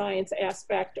more science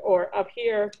aspect, or up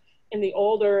here in the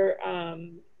older,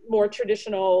 more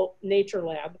traditional nature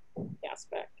lab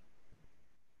aspect.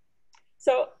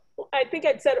 So I think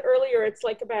I'd said earlier, it's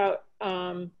like about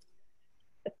 30%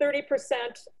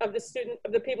 of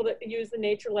the people that use the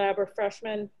nature lab are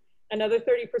freshmen. Another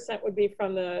 30% would be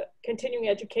from the continuing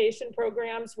education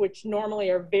programs, which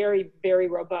normally are very, very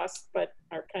robust, but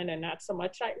are kind of not so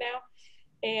much right now.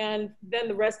 And then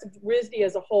the rest of RISD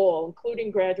as a whole, including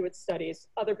graduate studies,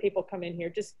 other people come in here.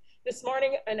 Just this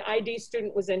morning, an ID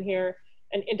student was in here,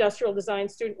 an industrial design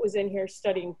student was in here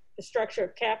studying the structure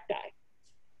of cacti.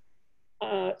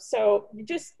 So you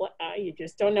just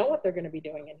don't know what they're going to be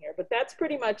doing in here, but that's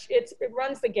pretty much, it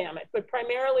runs the gamut, but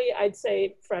primarily I'd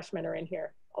say freshmen are in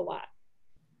here a lot.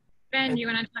 Ben, you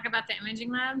want to talk about the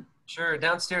imaging lab? Sure.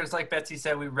 Downstairs, like Betsy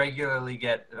said, we regularly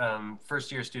get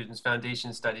first-year students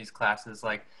foundation studies classes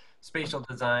like spatial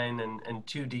design and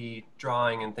 2D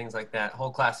drawing and things like that.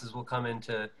 Whole classes will come in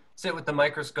to sit with the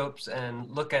microscopes and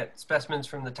look at specimens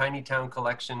from the Tiny Town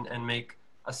collection and make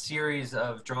a series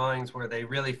of drawings where they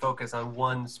really focus on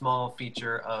one small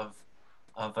feature of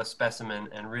a specimen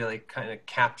and really kind of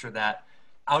capture that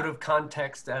out of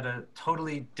context at a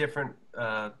totally different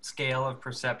scale of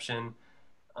perception.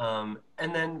 And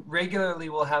then regularly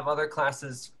we'll have other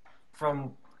classes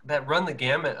that run the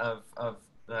gamut of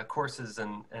courses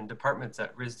and departments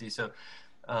at RISD. So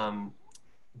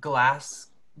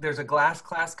there's a glass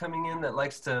class coming in that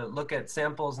likes to look at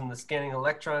samples in the scanning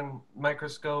electron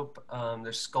microscope.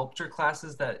 There's sculpture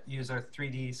classes that use our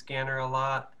 3D scanner a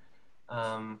lot.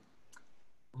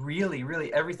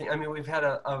 Really everything. I mean, we've had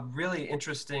a really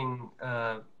interesting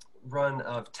run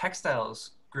of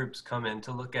textiles groups come in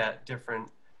to look at different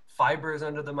fibers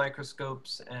under the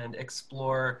microscopes and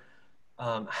explore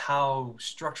how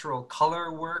structural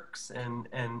color works and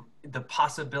the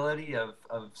possibility of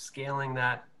scaling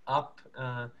that up.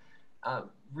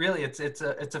 Really, it's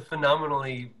a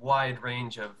phenomenally wide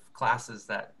range of classes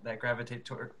that gravitate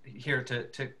toward here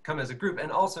to come as a group,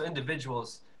 and also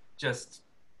individuals just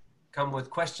come with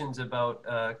questions about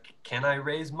can I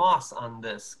raise moss on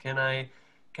this? Can I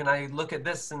look at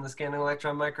this in the scanning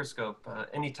electron microscope?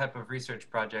 Any type of research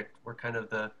project, we're kind of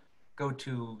the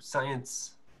go-to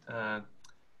science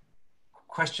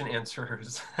question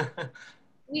answerers.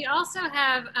 We also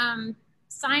have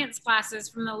science classes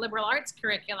from the liberal arts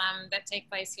curriculum that take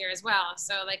place here as well.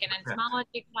 So like an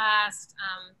entomology class,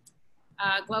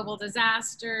 global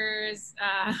disasters,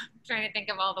 trying to think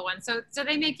of all the ones. So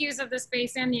they make use of the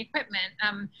space and the equipment.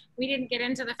 We didn't get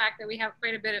into the fact that we have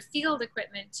quite a bit of field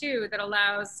equipment too that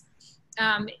allows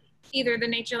either the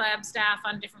Nature Lab staff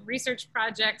on different research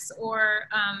projects or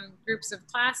groups of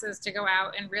classes to go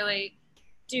out and really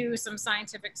do some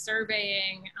scientific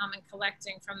surveying and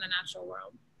collecting from the natural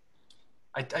world.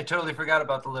 I totally forgot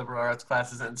about the liberal arts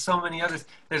classes and so many others.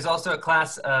 There's also a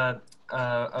class, a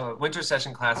winter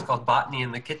session class called Botany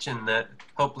in the Kitchen that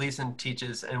Hope Leeson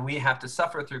teaches, and we have to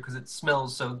suffer through because it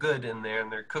smells so good in there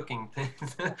and they're cooking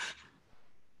things.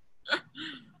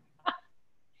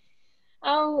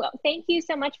 Oh, thank you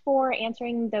so much for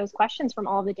answering those questions from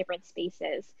all the different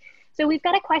spaces. So we've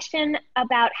got a question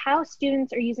about how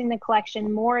students are using the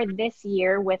collection more this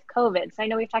year with COVID. So I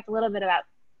know we've talked a little bit about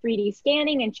 3D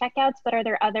scanning and checkouts, but are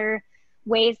there other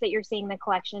ways that you're seeing the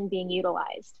collection being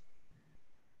utilized?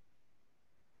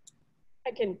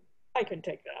 I can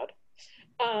take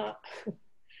that.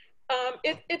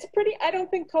 It's pretty, I don't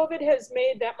think COVID has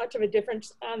made that much of a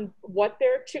difference on what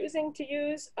they're choosing to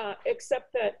use,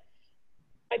 except that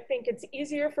I think it's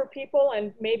easier for people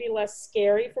and maybe less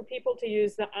scary for people to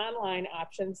use the online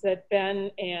options that Ben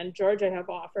and Georgia have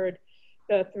offered,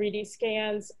 the 3D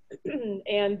scans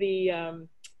and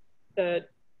the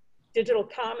digital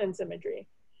commons imagery.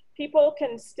 People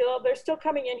can still, they're still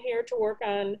coming in here to work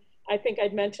on, I think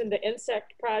I'd mentioned the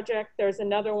insect project. There's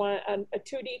another one, a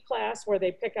 2D class where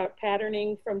they pick out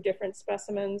patterning from different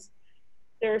specimens.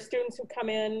 There are students who come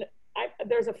in.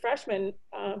 There's a freshman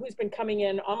who's been coming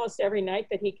in almost every night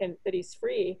that he's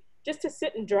free, just to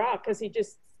sit and draw because he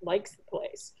just likes the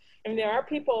place. I mean, there are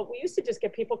people, we used to just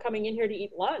get people coming in here to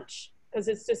eat lunch because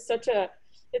it's just such a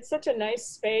nice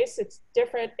space. It's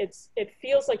different. It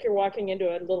feels like you're walking into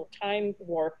a little time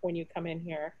warp when you come in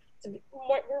here.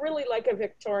 We're really like a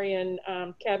Victorian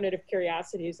cabinet of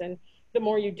curiosities, and the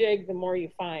more you dig, the more you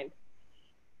find.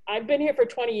 I've been here for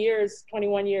 20 years,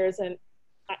 21 years, and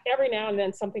every now and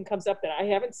then something comes up that I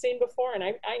haven't seen before, and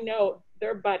I know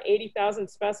there are about 80,000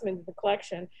 specimens in the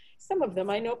collection. Some of them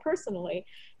I know personally.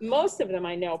 Most of them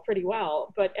I know pretty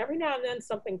well, but every now and then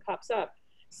something pops up.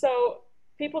 So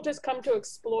people just come to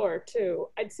explore too.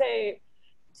 I'd say,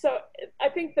 so I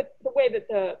think that the way that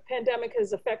the pandemic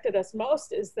has affected us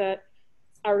most is that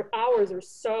our hours are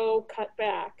so cut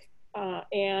back,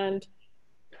 and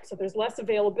so there's less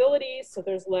availability, so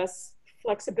there's less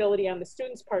flexibility on the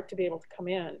students' part to be able to come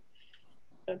in.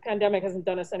 The pandemic hasn't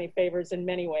done us any favors in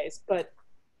many ways, but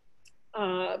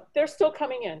they're still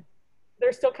coming in.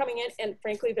 They're still coming in, and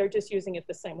frankly, they're just using it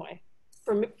the same way,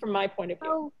 from my point of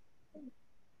view. Oh,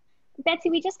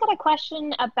 Betsy, we just got a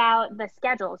question about the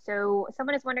schedule. So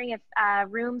someone is wondering if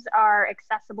rooms are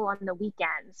accessible on the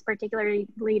weekends, particularly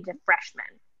to freshmen.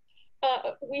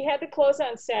 We had to close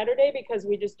on Saturday because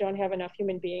we just don't have enough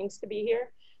human beings to be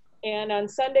here. And on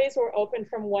Sundays, we're open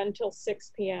from 1 till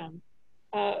 6 p.m.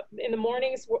 In the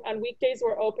mornings, on weekdays,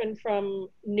 we're open from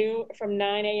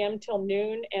 9 a.m. till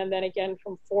noon, and then again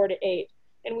from 4 to 8.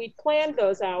 And we planned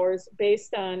those hours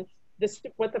based on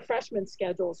what the freshman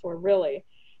schedules were really.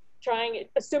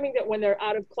 Assuming that when they're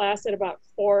out of class at about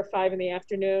 4 or 5 in the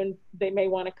afternoon, they may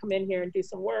want to come in here and do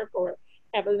some work or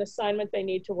have an assignment they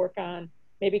need to work on,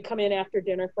 maybe come in after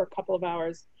dinner for a couple of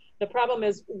hours. The problem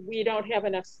is we don't have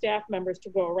enough staff members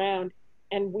to go around,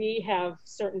 and we have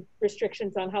certain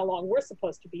restrictions on how long we're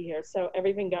supposed to be here. So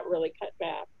everything got really cut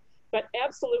back. But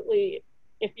absolutely,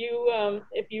 if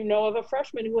you know of a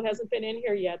freshman who hasn't been in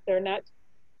here yet, they're not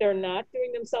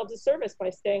doing themselves a service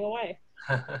by staying away.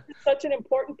 It's such an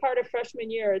important part of freshman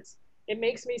year. It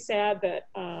makes me sad that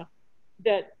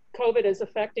that COVID is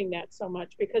affecting that so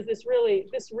much, because this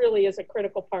really is a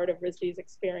critical part of RISD's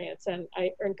experience, and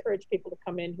I encourage people to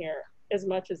come in here as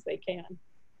much as they can.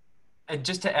 And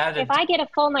just to add, if I get a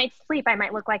full night's sleep, I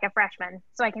might look like a freshman,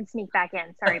 so I can sneak back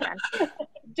in. Sorry, Ben.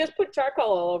 Just put charcoal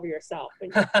all over yourself.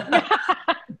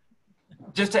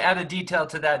 Just to add a detail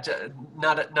to that,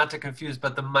 not to confuse,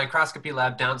 but the microscopy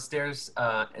lab downstairs,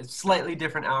 it's slightly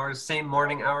different hours, same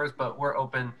morning hours, but we're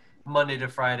open Monday to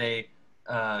Friday,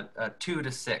 2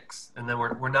 to 6, and then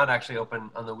we're not actually open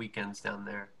on the weekends down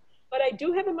there. But I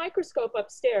do have a microscope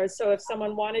upstairs, so if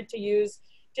someone wanted to use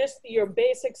just your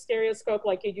basic stereoscope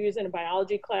like you'd use in a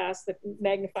biology class that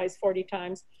magnifies 40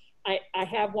 times, I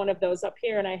have one of those up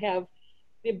here, and I have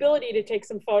the ability to take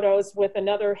some photos with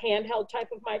another handheld type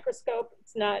of microscope.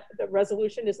 It's not, the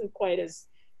resolution isn't quite as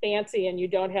fancy, and you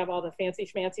don't have all the fancy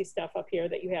schmancy stuff up here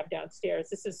that you have downstairs.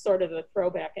 This is sort of the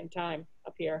throwback in time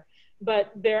up here.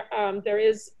 But there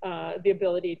is the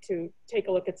ability to take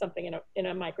a look at something in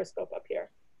a microscope up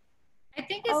here. I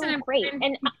think it's great.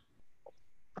 And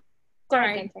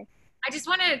sorry. I just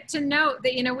wanted to note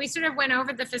that, we sort of went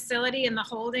over the facility and the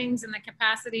holdings and the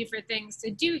capacity for things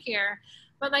to do here.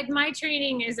 But like my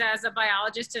training is as a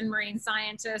biologist and marine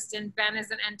scientist, and Ben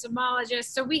is an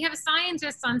entomologist. So we have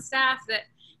scientists on staff that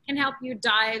can help you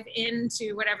dive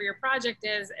into whatever your project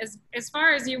is as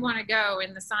far as you want to go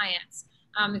in the science.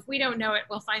 If we don't know it,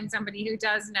 we'll find somebody who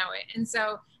does know it. And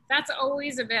so that's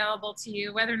always available to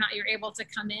you. Whether or not you're able to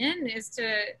come in is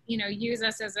to, you know, use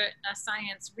us as a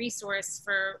science resource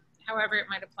for however it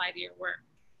might apply to your work.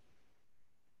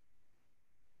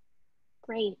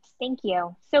 Great, thank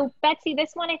you. So Betsy,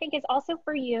 this one I think is also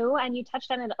for you, and you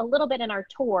touched on it a little bit in our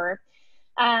tour.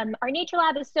 Our Nature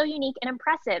Lab is so unique and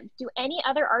impressive. Do any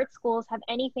other art schools have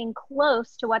anything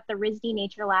close to what the RISD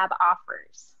Nature Lab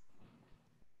offers?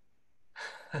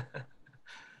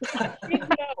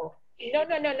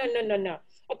 No.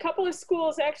 A couple of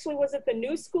schools, actually, was it the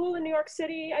New School in New York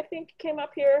City, I think, came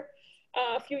up here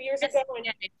a few years ago. And,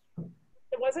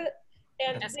 was it?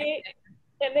 And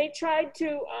they tried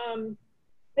to,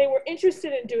 they were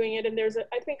interested in doing it, and there's,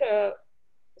 I think,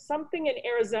 something in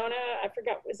Arizona, I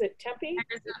forgot, was it Tempe?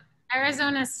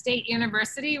 Arizona State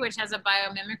University, which has a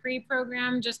biomimicry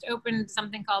program, just opened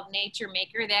something called Nature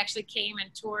Maker. They actually came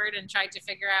and toured and tried to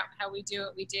figure out how we do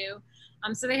what we do.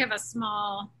 So they have a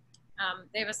small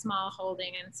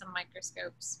holding and some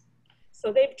microscopes.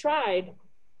 So they've tried,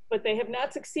 but they have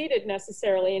not succeeded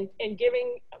necessarily in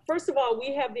giving, first of all,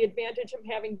 we have the advantage of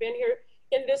having been here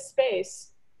in this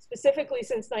space, specifically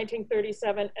since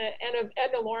 1937, and of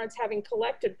Edna Lawrence having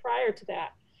collected prior to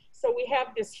that. So we have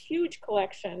this huge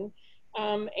collection,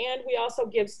 and we also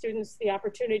give students the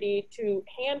opportunity to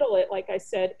handle it, like I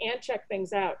said, and check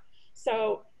things out.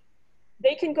 So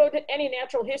they can go to any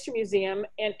natural history museum,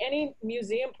 and any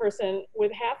museum person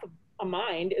with half a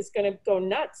mind is going to go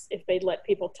nuts if they let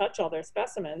people touch all their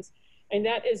specimens. And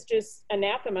that is just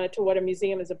anathema to what a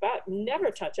museum is about.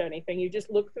 Never touch anything, you just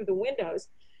look through the windows.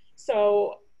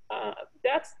 So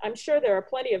I'm sure there are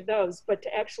plenty of those, but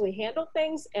to actually handle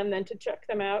things and then to check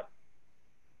them out,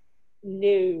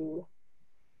 no,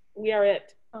 we are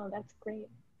it. Oh, that's great.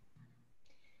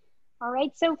 All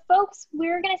right, so folks,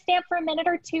 we're gonna stay up for a minute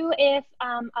or two if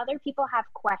other people have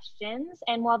questions.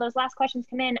 And while those last questions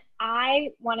come in, I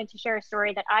wanted to share a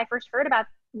story that I first heard about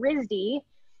RISD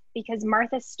because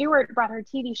Martha Stewart brought her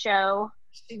TV show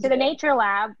to the Nature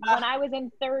Lab when I was in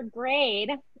 3rd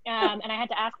grade. And I had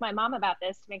to ask my mom about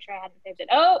this to make sure I hadn't saved it.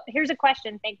 Oh, here's a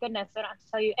question. Thank goodness I don't have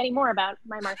to tell you any more about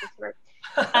my Martha Stewart.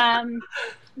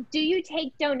 Do you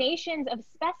take donations of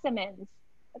specimens?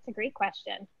 That's a great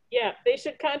question. Yeah, they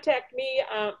should contact me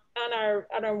on our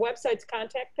website's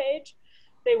contact page.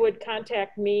 They would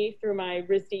contact me through my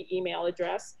RISD email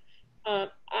address.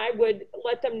 I would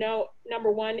let them know,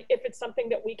 number one, if it's something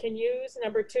that we can use.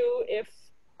 Number two, if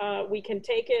we can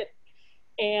take it.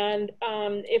 And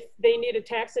if they need a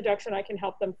tax deduction, I can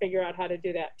help them figure out how to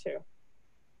do that too.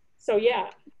 So yeah,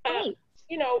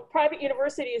 you know, private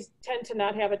universities tend to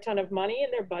not have a ton of money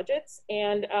in their budgets,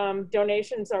 and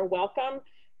donations are welcome.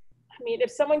 I mean,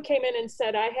 if someone came in and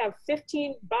said, I have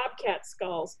 15 bobcat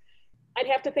skulls, I'd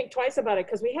have to think twice about it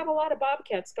because we have a lot of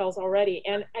bobcat skulls already,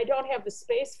 and I don't have the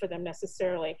space for them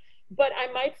necessarily, but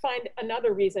I might find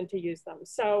another reason to use them.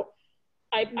 So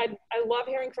I love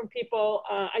hearing from people.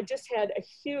 I just had a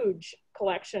huge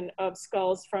collection of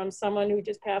skulls from someone who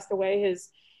just passed away.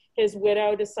 His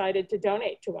widow decided to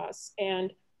donate to us,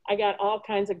 and I got all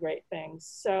kinds of great things.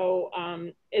 So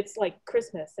it's like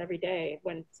Christmas every day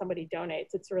when somebody donates.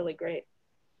 It's really great.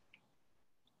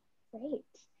 Great.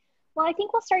 Well, I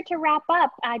think we'll start to wrap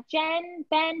up. Jen,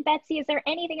 Ben, Betsy, is there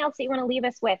anything else that you want to leave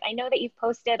us with? I know that you've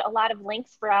posted a lot of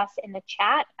links for us in the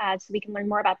chat so we can learn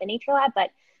more about the Nature Lab, but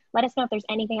let us know if there's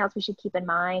anything else we should keep in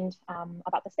mind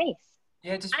about the space.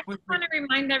 Yeah, I just want to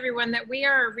remind everyone that we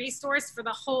are a resource for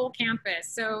the whole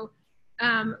campus. So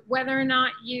whether or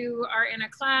not you are in a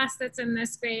class that's in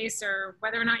this space, or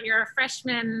whether or not you're a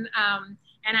freshman and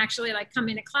actually like come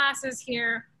into classes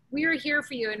here, we are here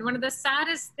for you. And one of the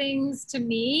saddest things to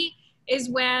me is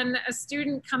when a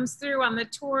student comes through on the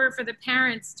tour for the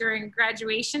parents during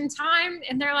graduation time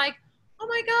and they're like, oh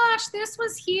my gosh, this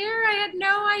was here? I had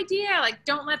no idea. Like,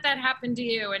 don't let that happen to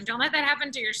you, and don't let that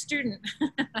happen to your student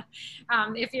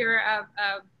if you're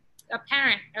a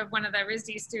parent of one of the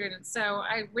RISD students. So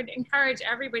I would encourage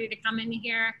everybody to come in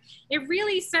here. It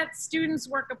really sets students'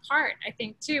 work apart, I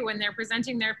think, too, when they're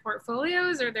presenting their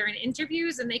portfolios or they're in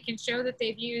interviews and they can show that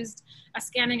they've used a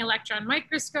scanning electron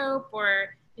microscope or,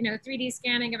 you know, 3D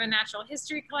scanning of a natural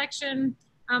history collection.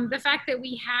 The fact that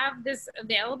we have this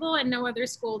available and no other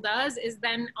school does is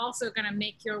then also going to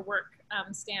make your work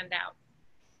stand out.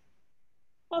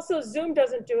 Also, Zoom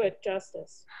doesn't do it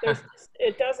justice.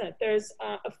 It doesn't. There's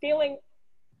a feeling,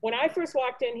 when I first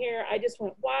walked in here, I just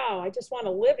went, wow, I just want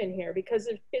to live in here, because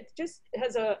it just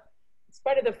has a, in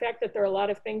spite of the fact that there are a lot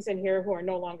of things in here who are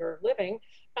no longer living,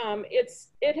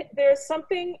 there's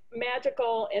something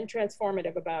magical and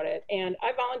transformative about it. And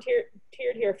I volunteered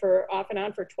here for off and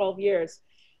on for 12 years.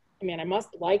 I mean, I must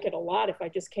like it a lot if I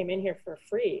just came in here for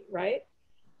free, right?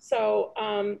 So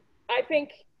I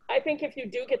think if you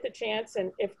do get the chance,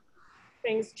 and if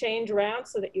things change around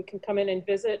so that you can come in and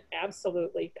visit,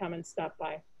 absolutely come and stop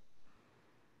by.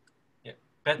 Yeah,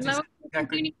 Betsy, Lois,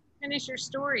 exactly. you need to finish your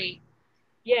story.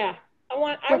 Yeah,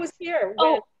 I was here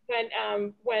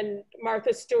when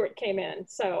Martha Stewart came in,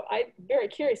 so I'm very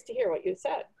curious to hear what you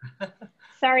said.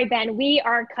 Sorry, Ben, we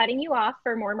are cutting you off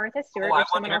for more Martha Stewart, or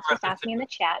someone else just asked me in the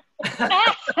chat.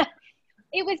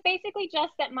 It was basically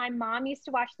just that my mom used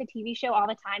to watch the TV show all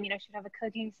the time. You know, she'd have a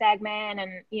cooking segment,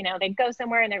 and, you know, they'd go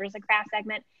somewhere and there was a craft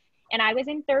segment. And I was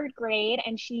in 3rd grade,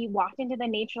 and she walked into the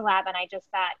nature lab, and I just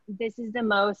thought, this is the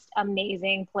most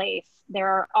amazing place. There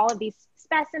are all of these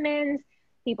specimens,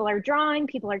 people are drawing,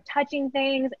 people are touching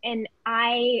things. And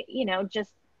I, you know,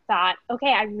 just thought,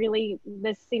 okay,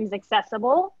 this seems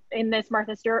accessible in this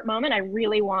Martha Stewart moment. I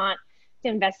really want to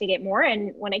investigate more.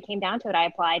 And when it came down to it, I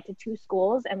applied to 2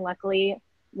 schools, and luckily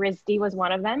RISD was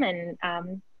one of them. And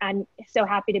I'm so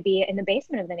happy to be in the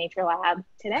basement of the Nature Lab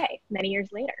today, many years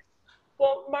later.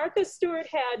 Well, Martha Stewart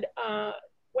had,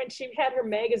 when she had her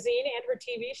magazine and her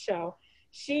TV show,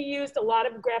 she used a lot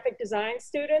of graphic design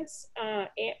students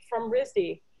from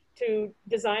RISD to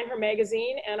design her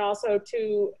magazine, and also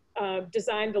to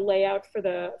design the layout for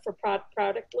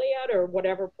product layout, or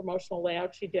whatever promotional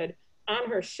layout she did on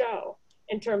her show,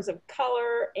 in terms of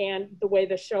color and the way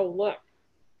the show looked.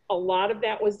 A lot of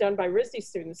that was done by RISD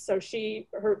students. So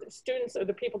her students, or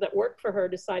the people that worked for her,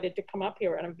 decided to come up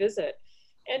here on a visit.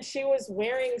 And she was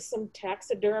wearing some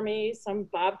taxidermy, some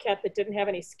bobcat that didn't have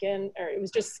any skin, or it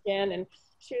was just skin. And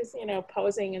she was, you know,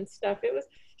 posing and stuff.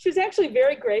 She was actually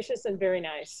very gracious and very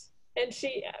nice. And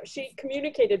she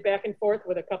communicated back and forth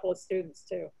with a couple of students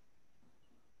too.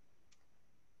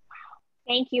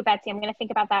 Thank you, Betsy. I'm going to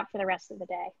think about that for the rest of the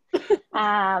day.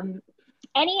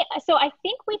 So I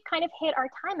think we've kind of hit our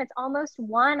time. It's almost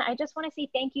 1. I just want to say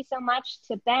thank you so much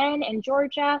to Ben and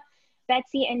Georgia,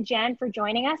 Betsy and Jen for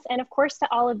joining us, and of course to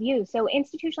all of you. So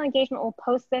Institutional Engagement will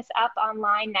post this up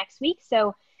online next week.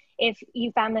 So if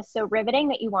you found this so riveting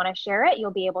that you want to share it,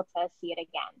 you'll be able to see it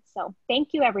again. So thank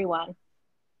you, everyone.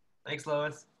 Thanks,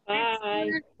 Lois. Bye.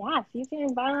 Yeah, see you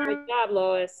soon. Bye. Great job,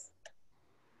 Lois.